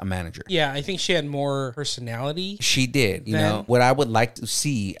was a manager. Yeah, I think she had more personality. She did. You know, what I would like to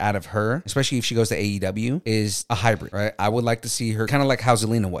see out of her, especially if she goes to AEW, is a hybrid, right? I would like to see her kind of like how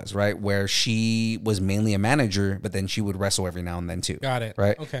Zelina was, right? Where she was mainly a manager, but then she would wrestle every now and then too. Got it.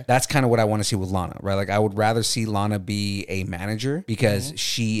 Right? Okay. That's kind of what I want to see with Lana, right? Like I would rather see Lana be a manager because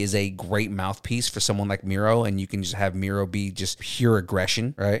she is a great mouthpiece for someone like Miro, and you can just have Miro be just pure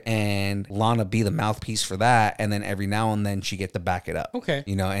aggression, right? And Lana be the mouthpiece for that, and then every now and then she get to back it up. Okay.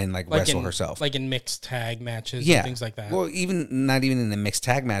 You know, and like wrestle herself. Like in mixed tag matches and things like that. Well, not even in the mixed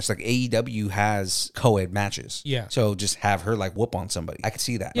tag match, like AEW has co-ed matches. Yeah. So just have her like whoop on somebody. I could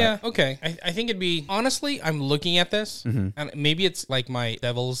see that. Yeah, right? okay. I think it'd be, honestly, I'm looking at this, and maybe it's like my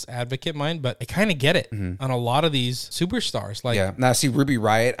devil's advocate mind, but I kind of get it on a lot of these superstars. Like, yeah. Now, see, Ruby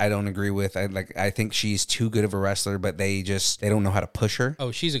Riott, I don't agree with. I think she's too good of a wrestler, but they don't know how to push her.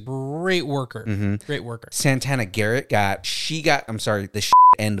 Oh, she's a great worker. Great worker. Santana Garrett got the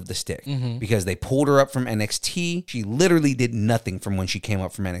end of the stick because they pulled her up from NXT. She literally did nothing from when she came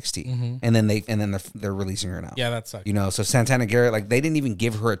up from NXT, and then they're releasing her now. Yeah, that sucks. You know, so Santana Garrett, like, they didn't even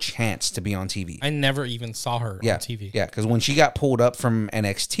give her a chance to be on TV. I never even saw her on TV. Yeah, because when she got pulled up from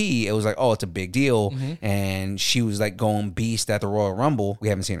NXT, it was like, oh, it's a big deal, and she was like going beast at the Royal Rumble. We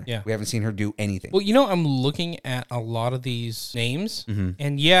haven't seen her. Yeah, we haven't seen her do anything. Well, you know, I'm looking at a lot of these names,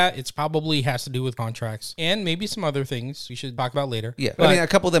 and yeah, it's probably has to do with contracts and maybe some other things we should talk about later. Yeah, but I mean, a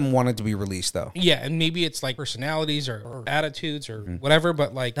couple of them wanted to be released though. Yeah, and maybe it's like personalities or attitudes or whatever,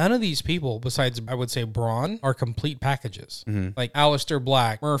 but like none of these people, besides I would say Braun, are complete packages. Like Aleister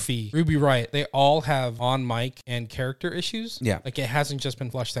Black, Murphy, Ruby Riott, they all have on mic and character issues. Yeah. Like it hasn't just been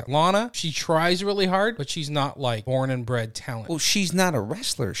flushed out. Lana, she tries really hard, but she's not like born and bred talent. Well, she's not a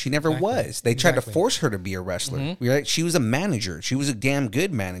wrestler. She never was. They tried to force her to be a wrestler. Right? She was a manager. She was a damn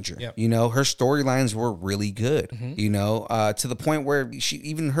good manager. Yep. You know, her storylines were really good. You know, to the point where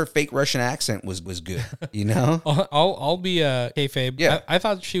even her fake Russian accent was good. You know, I'll be a kayfabe. Yeah. I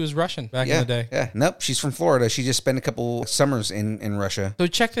thought she was Russian back in the day. Yeah, nope, she's from Florida. She just spent a couple summers in Russia. So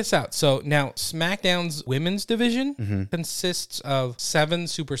check this out. So now SmackDown's women's division consists of 7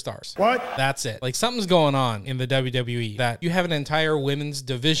 superstars. What? That's it. Like something's going on in the WWE that you have an entire women's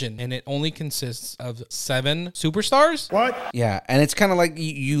division and it only consists of 7 superstars. What? Yeah, and it's kind of like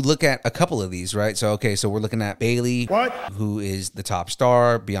you look at a couple of these, right? So okay, so we're looking at Bayley, What? who is the top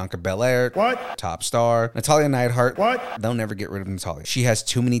star, Bianca Belair, What? top star, Natalya Neidhart. What? They'll never get rid of Natalya. She has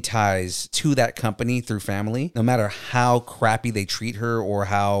too many ties to that company through family. No matter how crappy they treat her or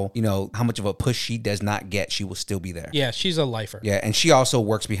how much of a push she does not get, she will still be there. Yeah, she's a lifer. Yeah, and she also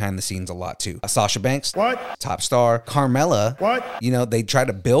works behind the scenes a lot too. Sasha Banks, What? top star. Carmella, What? You know, they try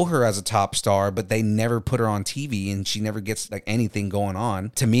to bill her as a top star, but they never put her on TV, and she never gets like anything going on.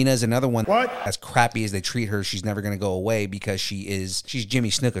 Tamina is another one. What? As crappy as they treat her, she's never going to go away because she's Jimmy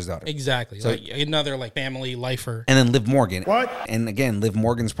Snuka's daughter. Exactly. So, like another like family lifer. and then Liv Morgan. What? And again, Liv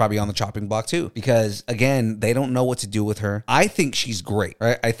Morgan's probably on the chopping block too because again, they don't know what to do with her. I think she's great,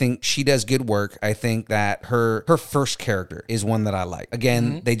 right? I think she does good work. I think that her first character is one that I like.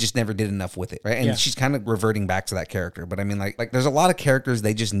 Again, they just never did enough with it, right? And she's kind of reverting back to that character. But I mean, like there's a lot of characters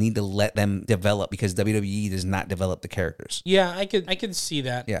they just need to let them develop because WWE does not develop the characters. Yeah, I could see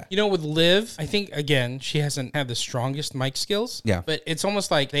that. Yeah. You know, with Liv, I think again, she hasn't had the strongest mic skills. Yeah. But it's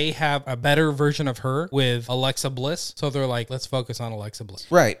almost like they have a better version of her with Alexa Bliss. So they're like, let's focus on Alexa Bliss.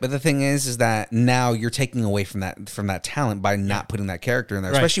 Right. But the thing is that now you're taking away from that talent by not putting that character in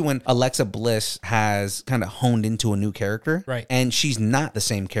there. Right. Especially when Alexa Bliss has kind of honed into a new character. Right. And she's not the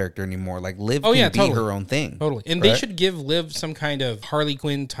same character anymore. Like Liv can be totally. her own thing. Totally. And they should give Liv some kind of Harley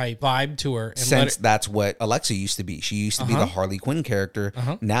Quinn type vibe to her. And Since that's what Alexa used to be. She used to be the Harley Quinn character.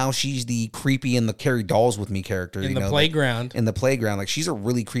 Now she's the creepy and the carry dolls with me character. In the playground. In the playground. Like she's a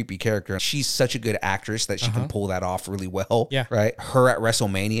really creepy character. She's such a good actress that she can pull that off really well. Yeah. Right. Her at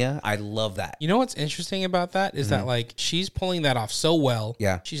WrestleMania. I love that. You know what's interesting about that is that like she's pulling that off so well.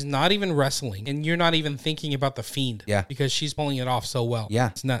 Yeah. She's not even wrestling and you're not even thinking about the Fiend. Yeah. Because she's pulling it off so well. Yeah.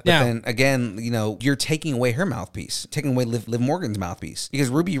 It's not. But Now, then again, you're taking away her mouthpiece, taking away Liv Morgan's mouthpiece because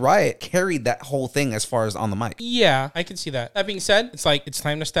Ruby Riott carried that whole thing as far as on the mic. yeah, I can see that. That being said, it's like it's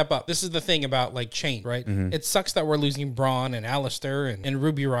time to step up. This is the thing about like change, right? It sucks that we're losing Braun and Aleister and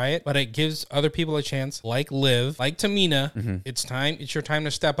Ruby Riott, but it gives other people a chance, like Liv, like Tamina. It's your time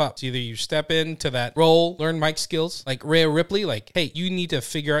to step up. It's either you step into that role, learn mic skills, like Rhea Ripley, like, hey, you need to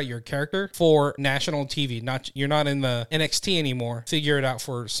figure out your character for national TV. You're not in the NXT anymore. Figure it out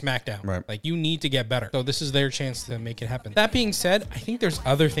for SmackDown. Right. Like you need to get better. So this is their chance to make it happen. That being said, I think there's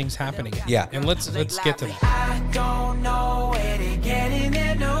other things happening. Yeah. And let's get to that. I don't know where they getting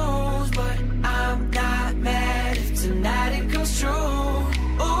their news, but I'm not mad if tonight it comes true.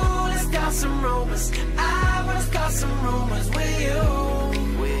 Ooh, let's start some rumors. I wanna start some rumors with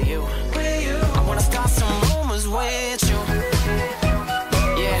you. With you. With you. I wanna start some rumors with you.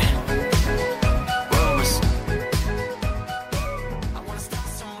 Yeah. Rumors. I wanna start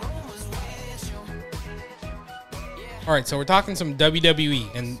some rumors with you. Yeah. All right, so we're talking some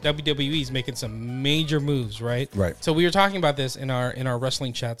WWE, and WWE is making some major moves, right? Right. So we were talking about this in our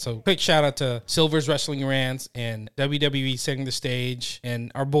wrestling chat. So quick shout out to Silver's Wrestling Rants and WWE Setting the Stage,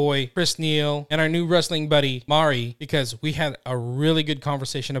 and our boy Chris Neal, and our new wrestling buddy Mari, because we had a really good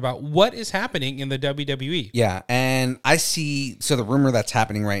conversation about what is happening in the WWE. Yeah, and I see, so the rumor that's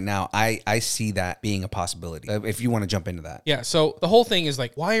happening right now, I see that being a possibility, if you want to jump into that. Yeah, so the whole thing is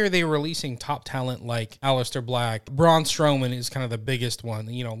like, why are they releasing top talent like Aleister Black? Braun Strowman is kind of the biggest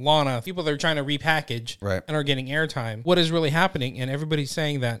one. You know, Lana, people that are trying to repackage and are getting airtime. What is really happening? And everybody's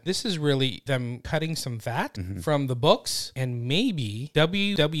saying that this is really them cutting some fat from the books, and maybe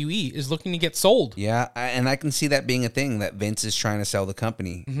WWE is looking to get sold. Yeah, and I can see that being a thing, that Vince is trying to sell the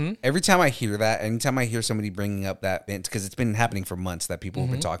company. Every time I hear that, anytime I hear somebody bringing up that Vince, because it's been happening for months that people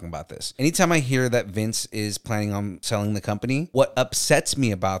have been talking about this. Anytime I hear that Vince is planning on selling the company, what upsets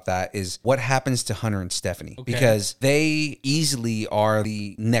me about that is what happens to Hunter and Stephanie. Okay. Because they easily are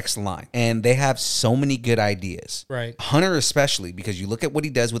the next line, and they have so many good ideas. Right. Hunter especially, because you look at what he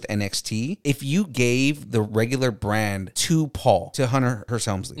does with NXT. If you gave the regular brand to Hunter Hearst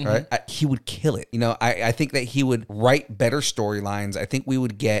Helmsley, right, he would kill it. You know, I think that he would write better storylines. I think we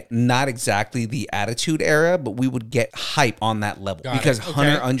would get not exactly the Attitude Era, but we would get hype on that level. Because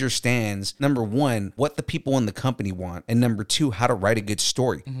Hunter understands, number one, what the people in the company want, and number two, how to write a good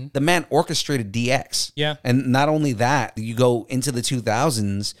story. The man orchestrated DX. Yeah. And not only that, you go into the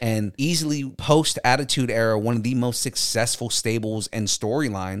 2000s and easily post Attitude Era, one of the most successful stables and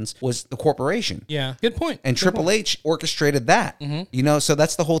storylines was the Corporation. Yeah, good point. And Triple H orchestrated that. You know, so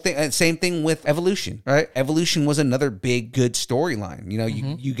that's the whole thing. And same thing with Evolution, right? Evolution was another big, good storyline. You know,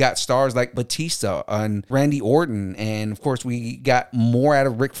 you got stars like Batista and Randy Orton, and of course we got more out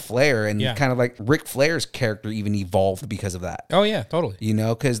of Ric Flair, and kind of like Ric Flair's character even evolved because of that. Oh yeah, totally. You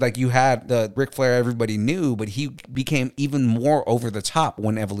know, because like you had the Ric Flair everybody knew, but he became even more over the top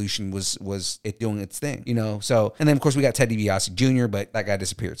when Evolution was it doing its thing. You know, so, and then of course we got Ted DiBiase Jr., but that guy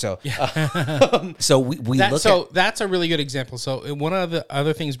disappeared. So so we that's a really good example. So one of the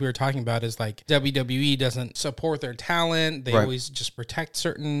other things we were talking about is like WWE doesn't support their talent. They always just protect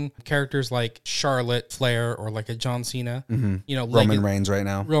certain characters like Charlotte Flair or like a John Cena. You know, Roman Reigns right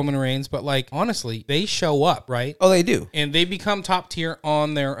now. Roman Reigns, but like honestly, they show up, right? Oh, they do. And they become top tier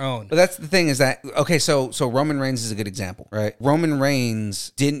on their own. But that's the thing is that, okay, so Roman Reigns is a good example, right? Roman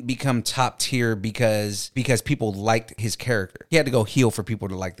Reigns didn't become top tier because people liked his character. He had to go heel for people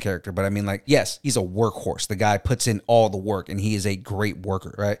to like the character. But I mean, like, yes, he's a workhorse. The guy puts in all the work, and he is a great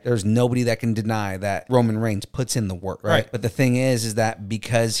worker, right? There's nobody that can deny that Roman Reigns puts in the work, right? But the thing is that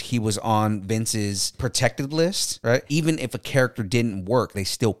because he was on Vince's protected list, right? Even if a character didn't work, they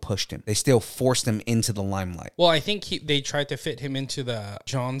still pushed him. They still forced him into the limelight. Well, I think they tried to fit him into the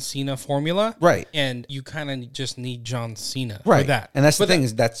John Cena formula. Right. And you kind of just need John Cena for that. And that's the thing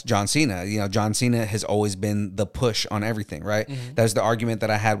is that's John Cena. You know, John Cena has always been the push on everything, right? That's the argument that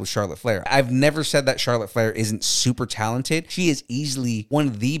I had with Charlotte Flair. I've never said that Charlotte Flair isn't super talented. She is easily one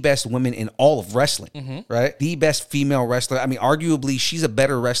of the best women in all of wrestling, right? The best female wrestler. I mean, arguably, she's a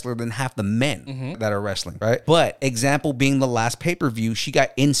better wrestler than half the men that are wrestling, right? But example being the last pay-per-view, she got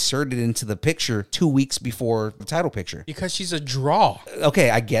inserted into the picture 2 weeks before the title picture. Because she's a draw. Okay,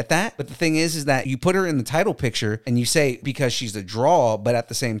 I get that. But the thing is that you put her in the title picture and you say because she's a draw, but at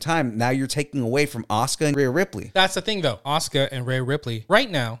the same time, now you're taking away from Asuka and Rhea Ripley. That's the thing, though. Asuka and Rhea Ripley, right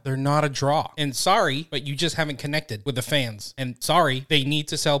now, they're not a draw. And sorry, but you just haven't connected with the fans. And sorry, they need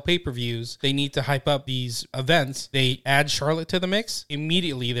to sell pay-per-views. They need to hype up these events. They add Charlotte to the mix.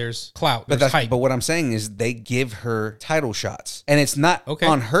 Immediately, there's clout. There's hype. But what I'm saying is they give her title shots. And it's not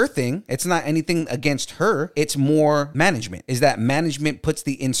on her thing. It's not anything against her. It's more management. Is that management puts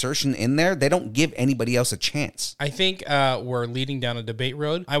the insertion in there. They don't give anybody else a chance. I think we're leading down a debate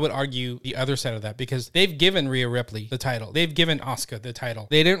road. I would argue the other side of that because they've given Rhea Ripley the title. They've given Asuka the title.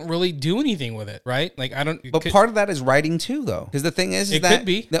 They didn't really do anything with it, right? Like, I don't... But part of that is writing too, though. Because the thing is it that... could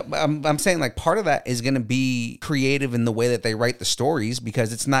be. I'm saying, like, part of that is going to be creative in the way that they write the stories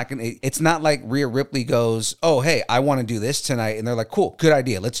because it's not going to... It's not like Rhea Ripley goes, oh, hey, I want to do this tonight. And they're like, cool, good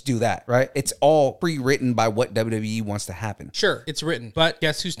idea. Let's do that, right? It's all pre-written by what WWE wants to happen. Sure, it's written. But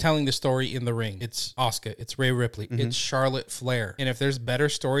guess who's telling the story in the ring? It's Asuka. It's Rhea Ripley. It's Charlotte Flair. And if there's better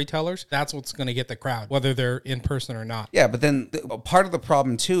storytellers, that's what's going to get the crowd, whether they're in person or not. Yeah, but then part of the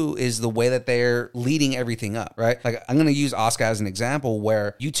problem, too, is the way that they're leading everything up, right? Like, I'm going to use Asuka as an example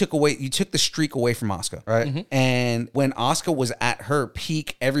where you took the streak away from Asuka, right? And when Asuka was at her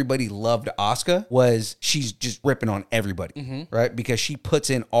peak, everybody loved Asuka, was she's just ripping on everybody, right? Because she puts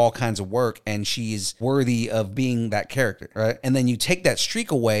in all kinds of work and she's worthy of being that character, right? And then you take that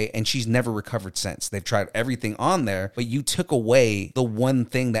streak away and she's never recovered since. They've tried everything on there, but you took away the one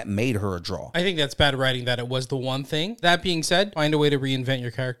thing that made her a draw. I think that's bad writing that it was the one thing. That being said, find a way to reinvent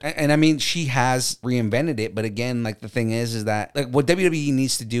your character. And I mean, she has reinvented it, but again, like the thing is that like what WWE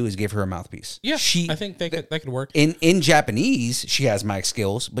needs to do is give her a mouthpiece. Yeah, I think that could work. In Japanese, she has mic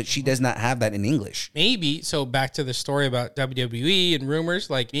skills, but she does not have that in English. Maybe, so back to the story about WWE and rumors,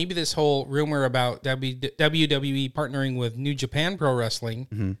 like maybe this whole rumor about WWE partnering with New Japan Pro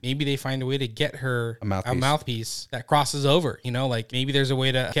Wrestling, maybe they find a way to get her a mouthpiece that crosses over, you know, like maybe there's a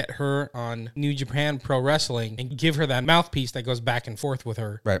way to get her on New Japan Pro Wrestling and give her that mouthpiece that goes back and forth with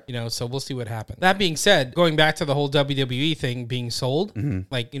her, right? You know, so we'll see what happens. That being said, going back to the whole WWE thing being sold,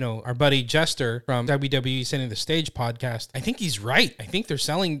 like, you know, our buddy Jester from WWE Setting the Stage podcast, I think he's right. I think they're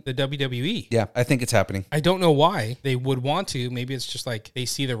selling the WWE. Yeah, I think it's happening. I don't know why they would want to. Maybe it's just like they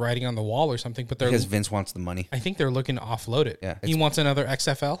see the writing on the wall or something, but because Vince wants the money. I think they're looking to offload it. Yeah, he wants another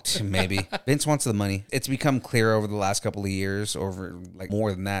XFL. Maybe Vince wants the money. It's become clear over the last couple of years, over like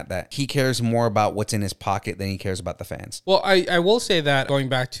more than that he cares more about what's in his pocket than he cares about the fans. Well, I will say that going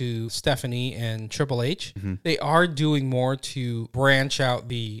back to Stephanie and Triple H, they are doing more to branch out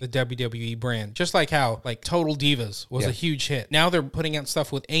the WWE brand. Just like how like Total Divas was a huge hit. Now they're putting out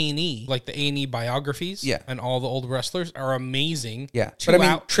stuff with A&E, like the A&E biographies. Yeah. And all the old wrestlers are amazing. Yeah. But I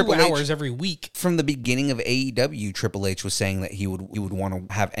mean, Triple hours every week. From the beginning of AEW, Triple H was saying that he would want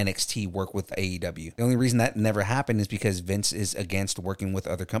to have NXT work with AEW. The only reason that never happened is because Vince is against working with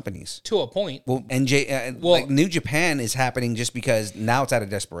other companies. To a point. Well, like New Japan is happening just because now it's out of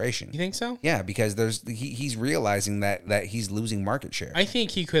desperation. You think so? Yeah, because he's realizing that he's losing market share. I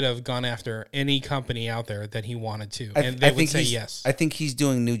think he could have gone after any company out there that he wanted to, and they would say yes. I think he's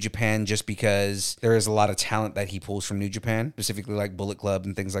doing New Japan just because there is a lot of talent that he pulls from New Japan, specifically like Bullet Club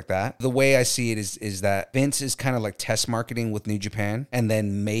and things like that. The way I see it is that Vince is kind of like test marketing with New Japan, and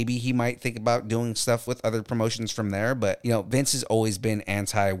then maybe he might think about doing stuff with other promotions from there. But, you know, Vince has always been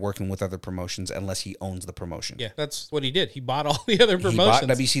anti working with other promotions unless he owns the promotion. Yeah, that's what he did. He bought all the other promotions. He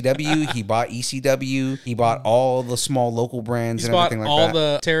bought WCW, he bought ECW, he bought all the small local brands and everything like that. He bought all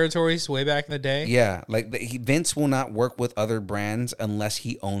the territories way back in the day. Yeah, like Vince will not work with other brands unless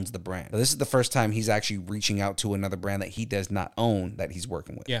he owns the brand. So this is the first time he's actually reaching out to another brand that he does not own that he's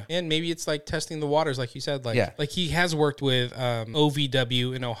working with. Yeah, and maybe it's like testing the waters, like you said. Like he has worked with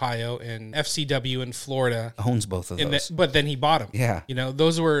OVW in Ohio and FCW in Florida. Owns both of those. But then he bought them. Yeah. You know,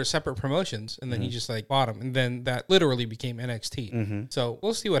 those were separate promotions, and then he just like bought them. And then that literally became NXT. So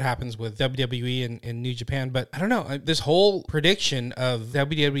we'll see what happens with WWE and New Japan. But I don't know. This whole prediction of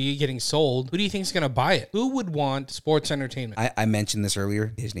WWE getting sold, who do you think is going to buy it? Who would want sports entertainment? I mentioned this earlier,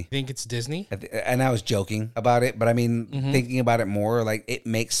 Disney. You think it's Disney? And I was joking about it, but I mean, thinking about it more, like it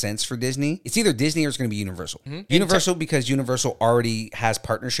makes sense for Disney. It's either Disney or it's going to be Universal. Universal because Universal already has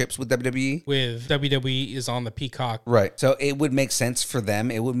partnerships with WWE. With WWE is on the Peacock. Right. So it would make sense for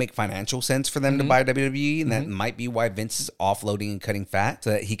them. It would make financial sense for them to buy WWE, and that might be why Vince is offloading and cutting fat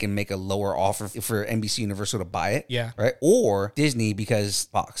so that he can make a lower offer for NBC Universal to buy it. Yeah. Right. Or Disney because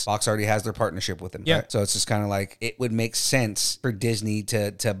Fox already has their partnership with them. Yeah. Right? So it's just kind of like it would make sense for Disney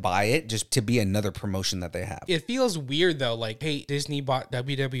to buy it just to be another promotion that they have. It feels weird though, like, hey, Disney bought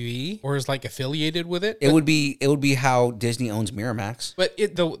WWE or is like affiliated with it. It would be how Disney owns Miramax. But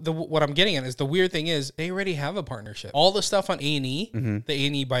what I'm getting at is the weird thing is they already have a partnership. All the stuff on A&E, the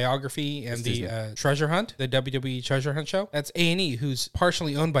A&E biography and the Treasure Hunt, the WWE Treasure Hunt show, that's A&E, who's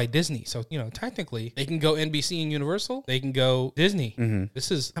partially owned by Disney. So, you know, technically they can go NBC and Universal, they can go Disney.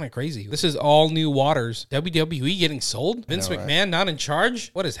 This is kind of crazy. This is all new waters. WWE getting sold? Vince McMahon not in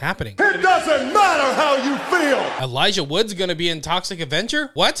charge? What is happening? It doesn't matter how you feel. Elijah Wood's going to be in Toxic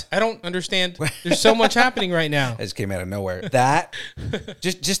Avenger? What? I don't understand. There's so much happening right now. That just came out of nowhere. That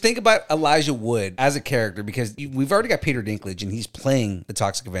just think about Elijah Wood as a character, because we've already got Peter Dinklage and he's playing the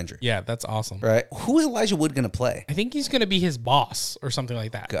Toxic Avenger. Yeah, that's awesome. Right? Who is Elijah Wood going to play? I think he's going to be his boss or something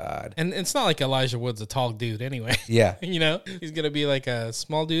like that. God. And it's not like Elijah Wood's a tall dude anyway. Yeah. You know, he's going to be like a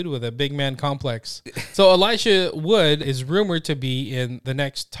small dude with a big man complex. So Elijah Wood is rumored to be in the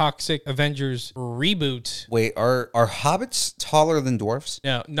next Toxic Avengers reboot. Wait, are hobbits taller than dwarves?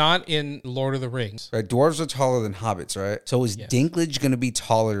 No, not in Lord of the Rings. Right, dwarves are taller than hobbits, right? So is Dinklage going to be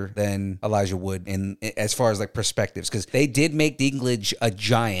taller than Elijah Wood in as far as like perspectives? Because they did make Dinklage a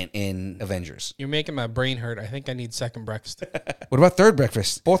giant in Avengers. You're making my brain hurt. I think I need second breakfast. What about third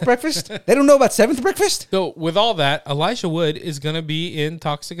breakfast? Fourth breakfast? They don't know about seventh breakfast? So with all that, Elijah Wood is going to be in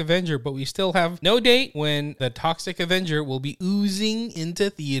Toxic Avenger, but we still have no date when the Toxic Avenger will be oozing into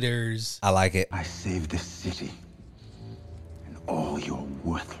theaters. I like it. I saved this city and all your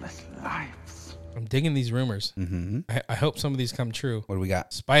worthless lives. I'm digging these rumors. I hope some of these come true. What do we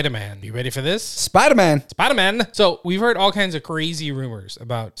got? Spider-Man. You ready for this? Spider-Man. Spider-Man. So we've heard all kinds of crazy rumors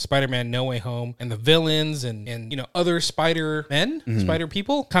about Spider-Man No Way Home and the villains and other Spider-Men, Spider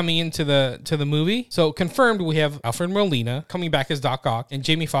people coming into the movie. So confirmed, we have Alfred Molina coming back as Doc Ock and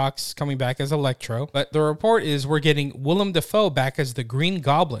Jamie Foxx coming back as Electro. But the report is we're getting Willem Dafoe back as the Green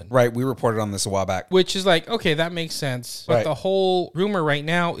Goblin. Right. We reported on this a while back. Which is like, okay, that makes sense. But the whole rumor right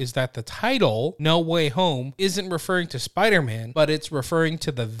now is that the title, No Way Home, isn't referring to Spider-Man, but it's referring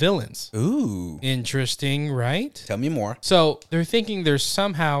to the villains. Ooh. Interesting, right? Tell me more. So they're thinking there's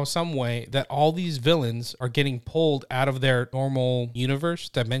somehow, some way that all these villains are getting pulled out of their normal universe,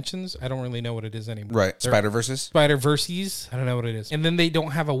 dimensions. I don't really know what it is anymore. Right. Spider-Verses? Spider-Verses. I don't know what it is. And then they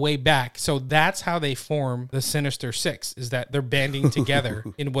don't have a way back. So that's how they form the Sinister Six, is that they're banding together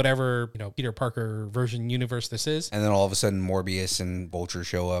in whatever, Peter Parker version universe this is. And then all of a sudden Morbius and Vulture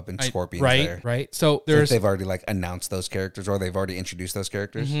show up and Scorpion's there. Right. So there's... they've already announced those characters, or they've already introduced those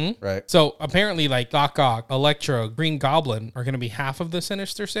characters. Right. So apparently Doc Ock, Electro, Green Goblin are going to be half of the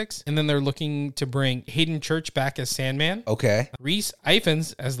Sinister Six. And then they're looking to bring Hayden Church back as Sandman. Okay. Rhys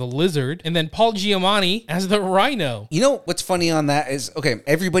Ifans as the Lizard. And then Paul Giamatti as the Rhino. You know what's funny on that is, okay,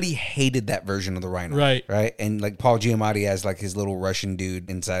 everybody hated that version of the Rhino. Right. Right. And Paul Giamatti as his little Russian dude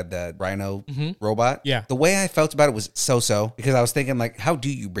inside the Rhino robot. Yeah. The way I felt about it was so-so, because I was thinking how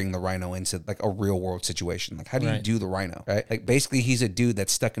do you bring the Rhino into a real world situation? How do you do the Rhino? Right. Basically he's a dude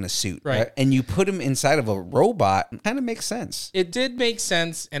that's stuck in a suit. Right. And you put him inside of a robot, kind of makes sense. It did make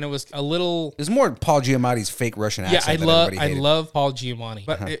sense, and it was a little... It was more Paul Giamatti's fake Russian accent. I love Paul Giamatti,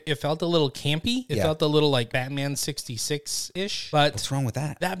 but it felt a little campy. It felt a little like Batman 66-ish. But what's wrong with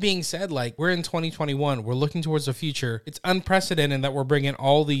that? That being said, we're in 2021. We're looking towards the future. It's unprecedented that we're bringing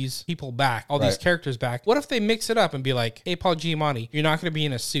all these people back, all these characters back. What if they mix it up and be like, hey, Paul Giamatti, you're not going to be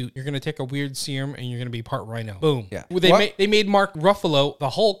in a suit. You're going to take a weird serum and you're going to be part Rhino. Boom. Yeah. They made Mark Ruffalo the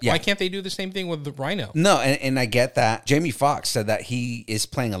Hulk. Yeah. Why can't they do the same thing with the Rhino? No, and I get that. Jamie Foxx said that he is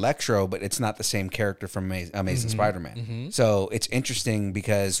playing Electro, but it's not the same character from Amazing Spider-Man. So it's interesting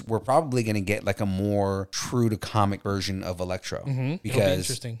because we're probably going to get a more true to comic version of Electro,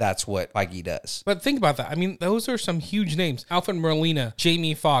 because that's what Feige does. But think about that. I mean, those are some huge names. Alfred Molina,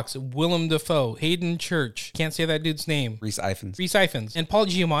 Jamie Foxx, Willem Dafoe, Hayden Church. Can't say that dude's name. Rhys Ifans. And Paul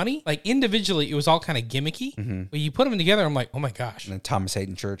Giamatti. Individually, it was all kind of gimmicky. But you put them together, I'm like, oh my gosh. And then Thomas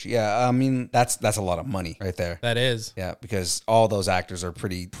Hayden Church. Yeah, I mean, that's a lot of money right there. That is. Yeah, because all those actors are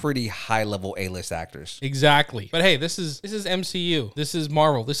pretty high-level A-list actors. Exactly. But hey, this is MCU. This is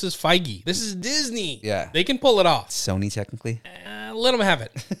Marvel. This is Feige. This is Disney. Yeah. They can pull it off. Sony, technically. Let them have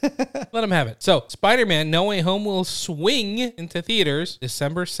it. Let them have it. So, Spider-Man No Way Home will swing into theaters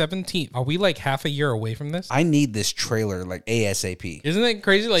December 17th. Are we half a year away from this? I need this trailer ASAP. Isn't it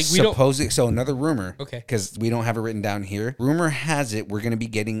crazy? So another rumor. Okay. Because we don't have it written down here. Rumor has it we're going to be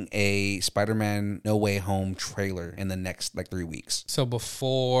getting a Spider-Man No Way Home trailer in the next 3 weeks. So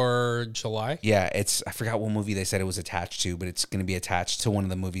before July? Yeah, I forgot what movie they said it was attached to, but it's going to be attached to one of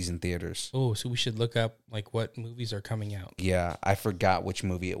the movies in theaters. Oh, so we should look up what movies are coming out. Yeah, I forgot which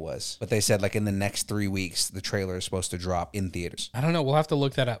movie it was. But they said in the next 3 weeks, the trailer is supposed to drop in theaters. I don't know. We'll have to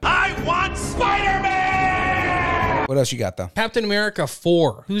look that up. I want Spider-Man! What else you got, though? Captain America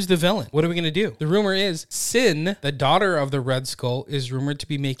 4. Who's the villain? What are we going to do? The rumor is Sin, the daughter of the Red Skull, is rumored to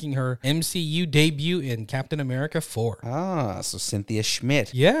be making her MCU debut in Captain America 4. Ah, so Cynthia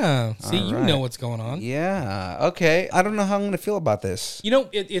Schmidt. Yeah. See, you know what's going on. Yeah. Okay. I don't know how I'm going to feel about this.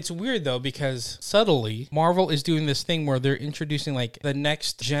 It's weird, though, because subtly, Marvel is doing this thing where they're introducing, the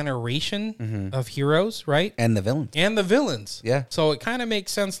next generation of heroes, right? And the villains. Yeah. So it kind of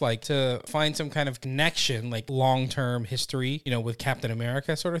makes sense, to find some kind of connection, long-term history, with Captain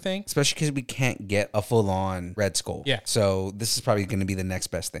America sort of thing. Especially because we can't get a full-on Red Skull. Yeah. So this is probably going to be the next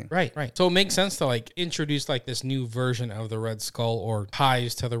best thing. Right. So it makes sense to, introduce, this new version of the Red Skull or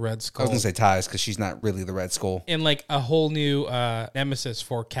ties to the Red Skull. I was going to say ties because she's not really the Red Skull. And, a whole new nemesis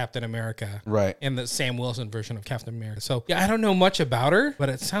for Captain America. Right. And the Sam Wilson version of Captain America. So, yeah, I don't know much about her, but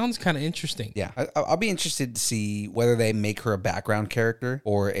it sounds kind of interesting. Yeah. I'll be interested to see whether they make her a background character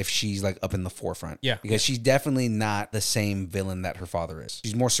or if she's, up in the forefront. Yeah. Because she's definitely not the same villain that her father is.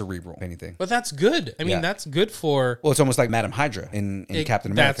 She's more cerebral, if anything. But that's good. I mean, that's good for... Well, it's almost like Madam Hydra in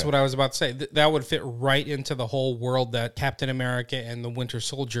Captain America. That's what I was about to say. That would fit right into the whole world that Captain America and the Winter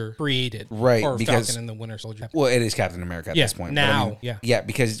Soldier created. Right. Or because, Falcon and the Winter Soldier. Well, it is Captain America at this point. Now. Yeah,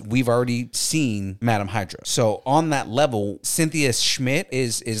 because we've already seen Madam Hydra. So on that level, Cynthia Schmidt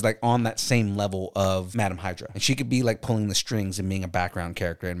is on that same level of Madam Hydra. And she could be pulling the strings and being a background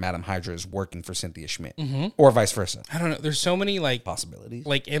character, and Madam Hydra is working for Cynthia Schmidt. Or vice vice versa. I don't know. There's so many like Possibilities.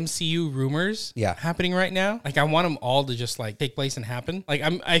 like MCU rumors Yeah. happening right now. Like I want them all to just like take place and happen. Like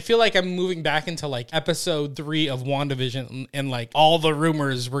I feel like I'm moving back into like episode 3 of WandaVision and like all the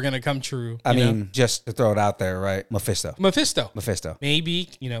rumors were going to come true. I you mean, know? just to throw it out there, right? Mephisto. Mephisto. Maybe,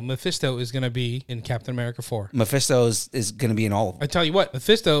 Mephisto is going to be in Captain America 4. Mephisto is going to be in all of them. I tell you what,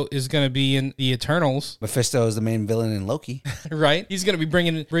 Mephisto is going to be in the Eternals, Mephisto is the main villain in Loki. right? He's going to be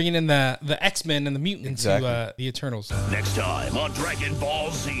bringing in the X-Men and the mutants into the Eternals. Next time on Dragon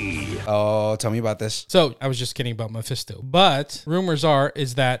Ball Z. Oh, tell me about this. So I was just kidding about Mephisto, but rumors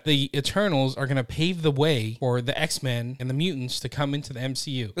is that the Eternals are going to pave the way for the X-Men and the mutants to come into the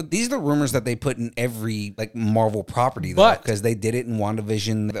MCU. But these are the rumors that they put in every like Marvel property, though, But- because they did it in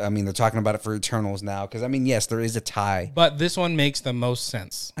WandaVision. I mean, they're talking about it for Eternals now. Because I mean, yes, there is a tie. But this one makes the most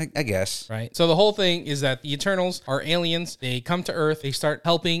sense. I guess. Right. So the whole thing is that the Eternals are aliens. They come to Earth. They start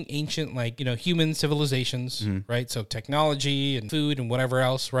helping ancient, human civilizations, right? So technology and food and whatever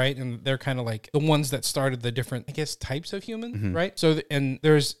else, right? And they're kind of like the ones that started the different, I guess, types of human, right? So, and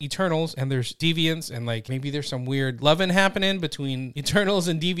there's Eternals and there's Deviants and like maybe there's some weird loving happening between Eternals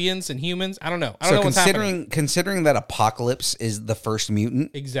and Deviants and humans. I don't know. I don't know what's happening. Considering that Apocalypse is the first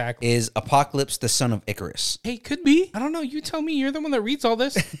mutant, Exactly. is Apocalypse the son of Icarus? Hey, could be. I don't know. You tell me. You're the one that reads all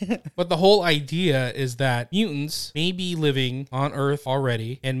this. But the whole idea is that mutants may be living on Earth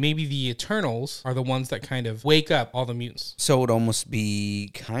already, and maybe the Eternals are the ones that kind of wake up all the mutants. So it would almost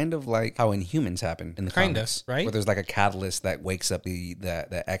be kind of like how Inhumans happen in the Kinda, comics, right? Where there's like a catalyst that wakes up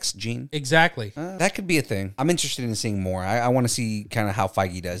the X gene. Exactly. That could be a thing. I'm interested in seeing more. I want to see kind of how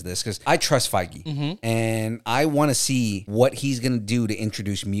Feige does this because I trust Feige, and I want to see what he's going to do to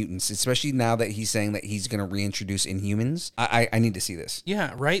introduce mutants, especially now that he's saying that he's going to reintroduce Inhumans. I need to see this.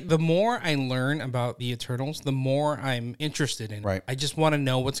 Yeah, right. The more I learn about the Eternals, the more I'm interested in. Right. I just want to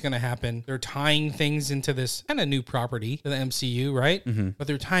know what's going to happen. They're tying things into this kind of new property to the MCU, right? But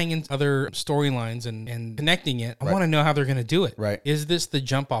they're tying in other storylines and connecting it. I want to know how they're going to do it. Right. Is this the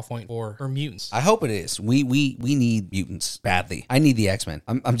jump off point for mutants? I hope it is. We need mutants badly. I need the X-Men.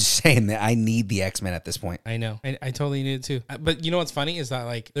 I'm just saying that I need the X-Men at this point. I know. I totally need it too. But you know what's funny is that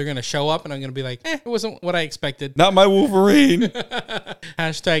like they're gonna show up and I'm gonna be like, it wasn't what I expected. Not my Wolverine.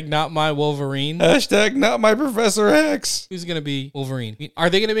 Hashtag not my Wolverine. Hashtag not my Professor X. Who's gonna be Wolverine? Are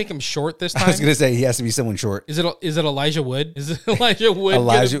they gonna make him short this time? I was gonna say he has to be someone short. Is it Elijah Wood? Is it Elijah Wood?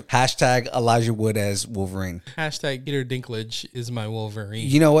 Hashtag Elijah Wood as Wolverine. Hashtag Peter Dinklage is my Wolverine.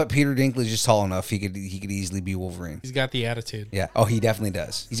 You know what? Peter Dinklage is tall enough. He could easily be Wolverine. He's got the attitude. Yeah. Oh, he definitely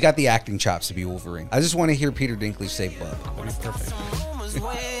does. He's got the acting chops to be Wolverine. I just want to hear Peter Dinklage say "bub." That'd be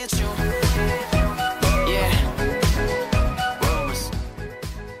perfect.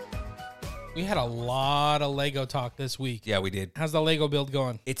 We had a lot of Lego talk this week. Yeah, we did. How's the Lego build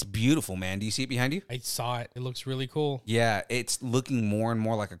going? It's beautiful, man. Do you see it behind you? I saw it. It looks really cool. Yeah, it's looking more and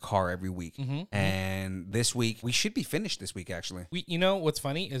more like a car every week. And this week, we should be finished this week, actually. You know what's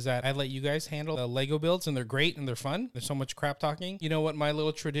funny is that I let you guys handle the Lego builds and they're great and they're fun. There's so much crap talking. You know what my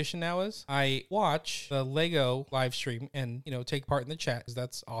little tradition now is? I watch the Lego live stream and, take part in the chat because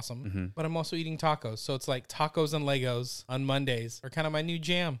that's awesome. But I'm also eating tacos. So it's like tacos and Legos on Mondays are kind of my new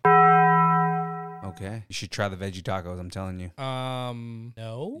jam. Okay. You should try the veggie tacos, I'm telling you.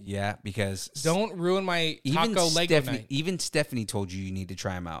 No. Yeah, because... Don't ruin my taco Lego night. Even Stephanie told you need to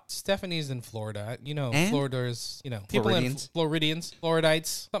try them out. Stephanie's in Florida. And? Florida's, people Floridians? in Floridians,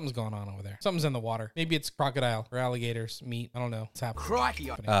 Floridites. Something's going on over there. Something's in the water. Maybe it's crocodile or alligators meat. I don't know. What's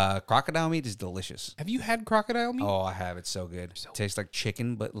happening? Crocodile meat is delicious. Have you had crocodile meat? Oh, I have. It's so good. Tastes like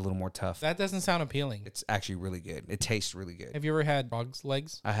chicken, but a little more tough. That doesn't sound appealing. It's actually really good. It tastes really good. Have you ever had frog's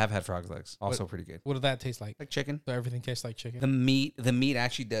legs? I have had frog's legs. Also pretty good. What did that taste like? Like chicken. So everything tastes like chicken? The meat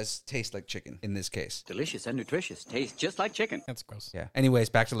actually does taste like chicken in this case. Delicious and nutritious. Tastes just like chicken. That's gross. Yeah. Anyways,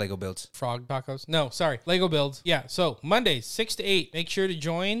 back to Lego builds. Frog tacos? No, sorry. Lego builds. Yeah. So Mondays, 6 to 8. Make sure to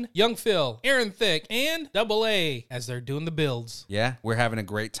join Young Phil, Aaron Thick, and Double A as they're doing the builds. Yeah. We're having a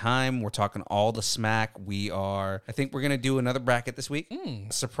great time. We're talking all the smack. I think we're going to do another bracket this week.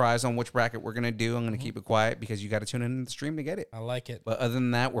 Surprise on which bracket we're going to do. I'm going to keep it quiet because you got to tune in the stream to get it. I like it. But other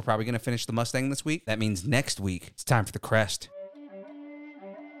than that, we're probably going to finish the Mustang this week. That means next week, it's time for the Crest.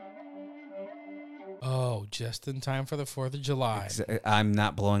 Oh, just in time for the 4th of July. I'm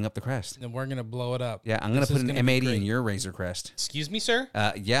not blowing up the Crest. Then we're going to blow it up. Yeah, I'm going to put an M80 in your Razor Crest. Excuse me, sir?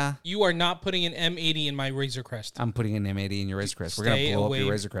 Yeah. You are not putting an M80 in my Razor Crest. I'm putting an M80 in your Razor Crest. We're going to blow up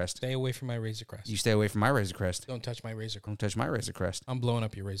your Razor Crest. Stay away from my Razor Crest. You stay away from my Razor Crest. Don't touch my Razor Crest. Don't touch my Razor Crest. I'm blowing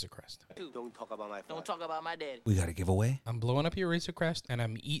up your Razor Crest. Don't talk about my dad. We got a giveaway. I'm blowing up your Razor Crest, and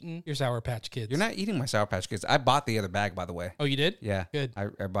I'm eating your Sour Patch Kids. You're not eating my Sour Patch Kids. I bought the other bag, by the way. Oh, you did? Yeah. Good.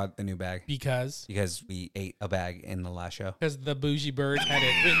 I bought the new bag. Because because we ate a bag in the last show. Because the bougie bird had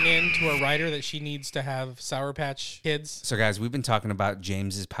it written in to a writer that she needs to have Sour Patch Kids. So guys, we've been talking about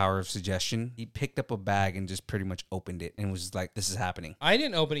James's power of suggestion. He picked up a bag and just pretty much opened it and was like, this is happening. I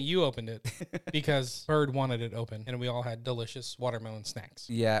didn't open it. You opened it because Bird wanted it open and we all had delicious watermelon snacks.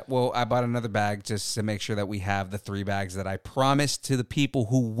 Yeah, well, I bought another bag just to make sure that we have the 3 bags that I promised to the people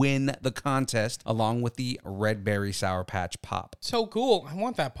who win the contest, along with the red berry Sour Patch Pop. So cool. I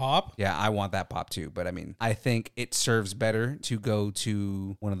want that pop. Yeah, I want that pop too, but I mean, I think it serves better to go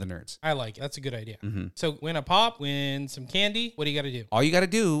to one of the nerds. I like it. That's a good idea. So win a pop, win some candy. What do you got to do? All you got to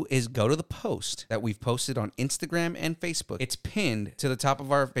do is go to the post that we've posted on Instagram and Facebook. It's pinned to the top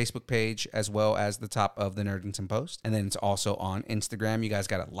of our Facebook page as well as the top of the Nerdington post. And then it's also on Instagram. You guys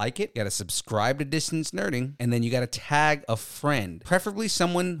got to like it. You got to subscribe to Distance Nerding. And then you got to tag a friend, preferably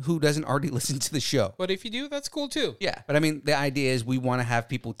someone who doesn't already listen to the show. But if you do, that's cool too. Yeah. But I mean, the idea is we want to have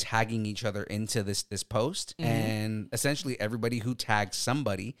people tagging each other into this post. And essentially everybody who tags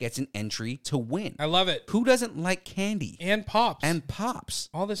somebody gets an entry to win. I love it. Who doesn't like candy? And pops. And pops.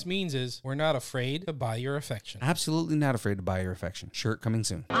 All this means is we're not afraid to buy your affection. Absolutely not afraid to buy your affection. Shirt coming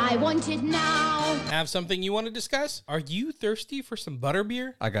soon. I want it now. Have something you want to discuss? Are you thirsty for some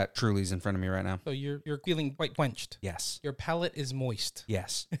butterbeer? I got Truly's in front of me right now. So you're feeling quite quenched. Yes. Your palate is moist.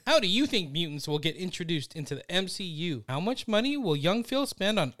 Yes. How do you think mutants will get introduced into the MCU? How much money will young Phil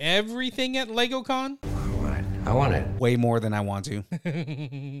spend on everything at LegoCon? I want it. Way more than I want to.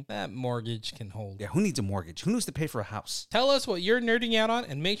 That mortgage can hold. Yeah, who needs a mortgage? Who needs to pay for a house? Tell us what you're nerding out on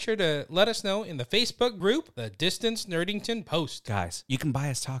and make sure to let us know in the Facebook group, the Distance Nerdington Post. Guys, you can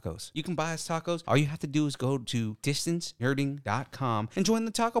buy us tacos. You can buy us tacos. All you have to do is go to distancenerding.com and join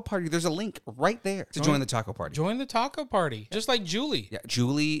the taco party. There's a link right there to join the taco party. Join the taco party, just like Julie. Yeah,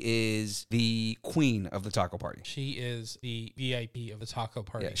 Julie is the queen of the taco party. She is the VIP of the taco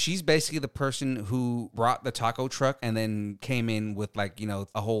party. Yeah, she's basically the person who brought the taco truck and then came in with like, you know,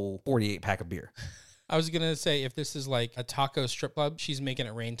 a whole 48 pack of beer. I was going to say, if this is like a taco strip club, she's making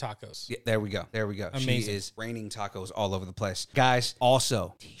it rain tacos. Yeah, there we go. There we go. Amazing. She is raining tacos all over the place. Guys,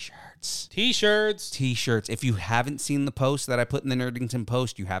 also, t-shirts. T-shirts. If you haven't seen the post that I put in the Nerdington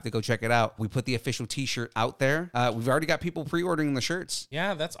post, you have to go check it out. We put the official t-shirt out there. We've already got people pre-ordering the shirts.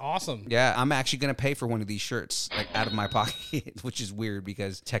 Yeah, that's awesome. Yeah, I'm actually going to pay for one of these shirts, like out of my pocket, which is weird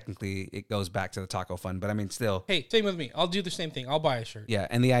because technically it goes back to the taco fund. But I mean, still. Hey, same with me. I'll do the same thing. I'll buy a shirt. Yeah,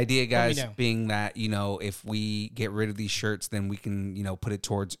 and the idea, guys, know. being that, you know, if we get rid of these shirts, then we can, you know, put it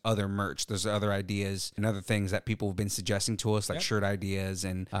towards other merch. There's other ideas and other things that people have been suggesting to us, like shirt ideas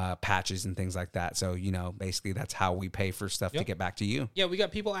and patches and things like that. So, you know, basically that's how we pay for stuff to get back to you. Yeah, we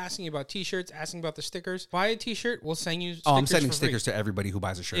got people asking about t-shirts, asking about the stickers. Buy a t-shirt, we'll send you stickers. Oh, I'm sending for stickers free. to everybody who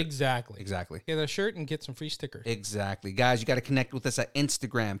buys a shirt. Exactly. Get a shirt and get some free stickers. Exactly. Guys, you got to connect with us at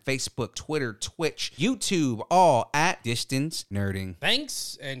Instagram, Facebook, Twitter, Twitch, YouTube, all at Distance Nerding.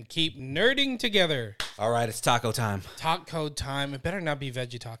 Thanks, and keep nerding together. All right, it's taco time. Taco time. It better not be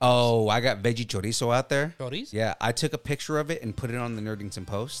veggie tacos. Oh, I got veggie chorizo out there. Chorizo? Yeah, I took a picture of it and put it on the Nerdington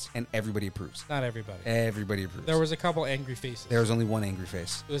post, and everybody approves. Not everybody. Everybody approves. There was a couple angry faces. There was only one angry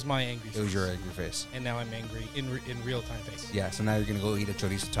face. It was my angry face. It was your angry face. And now I'm angry in real-time face. Yeah, so now you're going to go eat a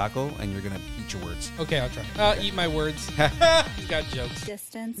chorizo taco, and you're going to eat your words. Okay, I'll try. I'll eat my words. He's got jokes.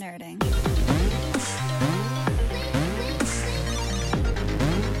 Distance Nerding.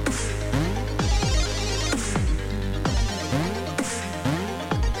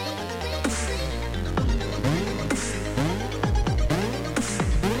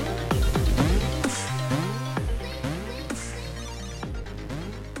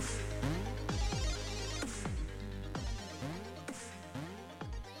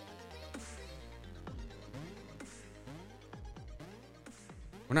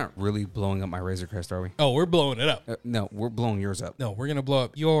 We're not really blowing up my Razor Crest, are we? Oh, we're blowing it up. No, we're blowing yours up. No, we're going to blow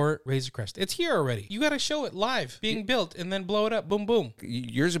up your Razor Crest. It's here already. You got to show it live, being built, and then blow it up. Boom, boom.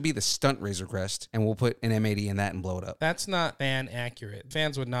 Yours would be the stunt Razor Crest, and we'll put an M80 in that and blow it up. That's not fan accurate.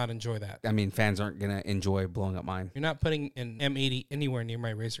 Fans would not enjoy that. I mean, fans aren't going to enjoy blowing up mine. You're not putting an M80 anywhere near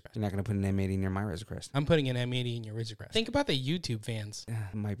my Razor Crest. You're not going to put an M80 near my Razor Crest. I'm putting an M80 in your Razor Crest. Think about the YouTube fans.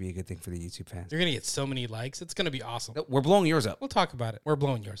 It might be a good thing for the YouTube fans. You're going to get so many likes. It's going to be awesome. No, we're blowing yours up. We'll talk about it. We're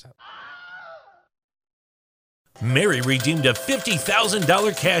blowing yours up. Mary redeemed a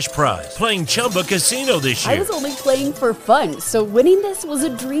 $50,000 cash prize playing Chumba Casino this year. I was only playing for fun, so winning this was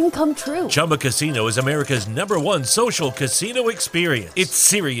a dream come true. Chumba Casino is America's #1 social casino experience. It's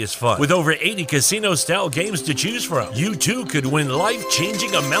serious fun. With over 80 casino-style games to choose from, you too could win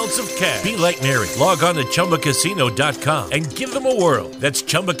life-changing amounts of cash. Be like Mary. Log on to ChumbaCasino.com and give them a whirl. That's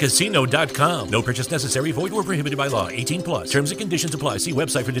ChumbaCasino.com. No purchase necessary. Void or prohibited by law. 18+. Terms and conditions apply. See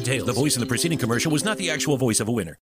website for details. The voice in the preceding commercial was not the actual voice of a winner.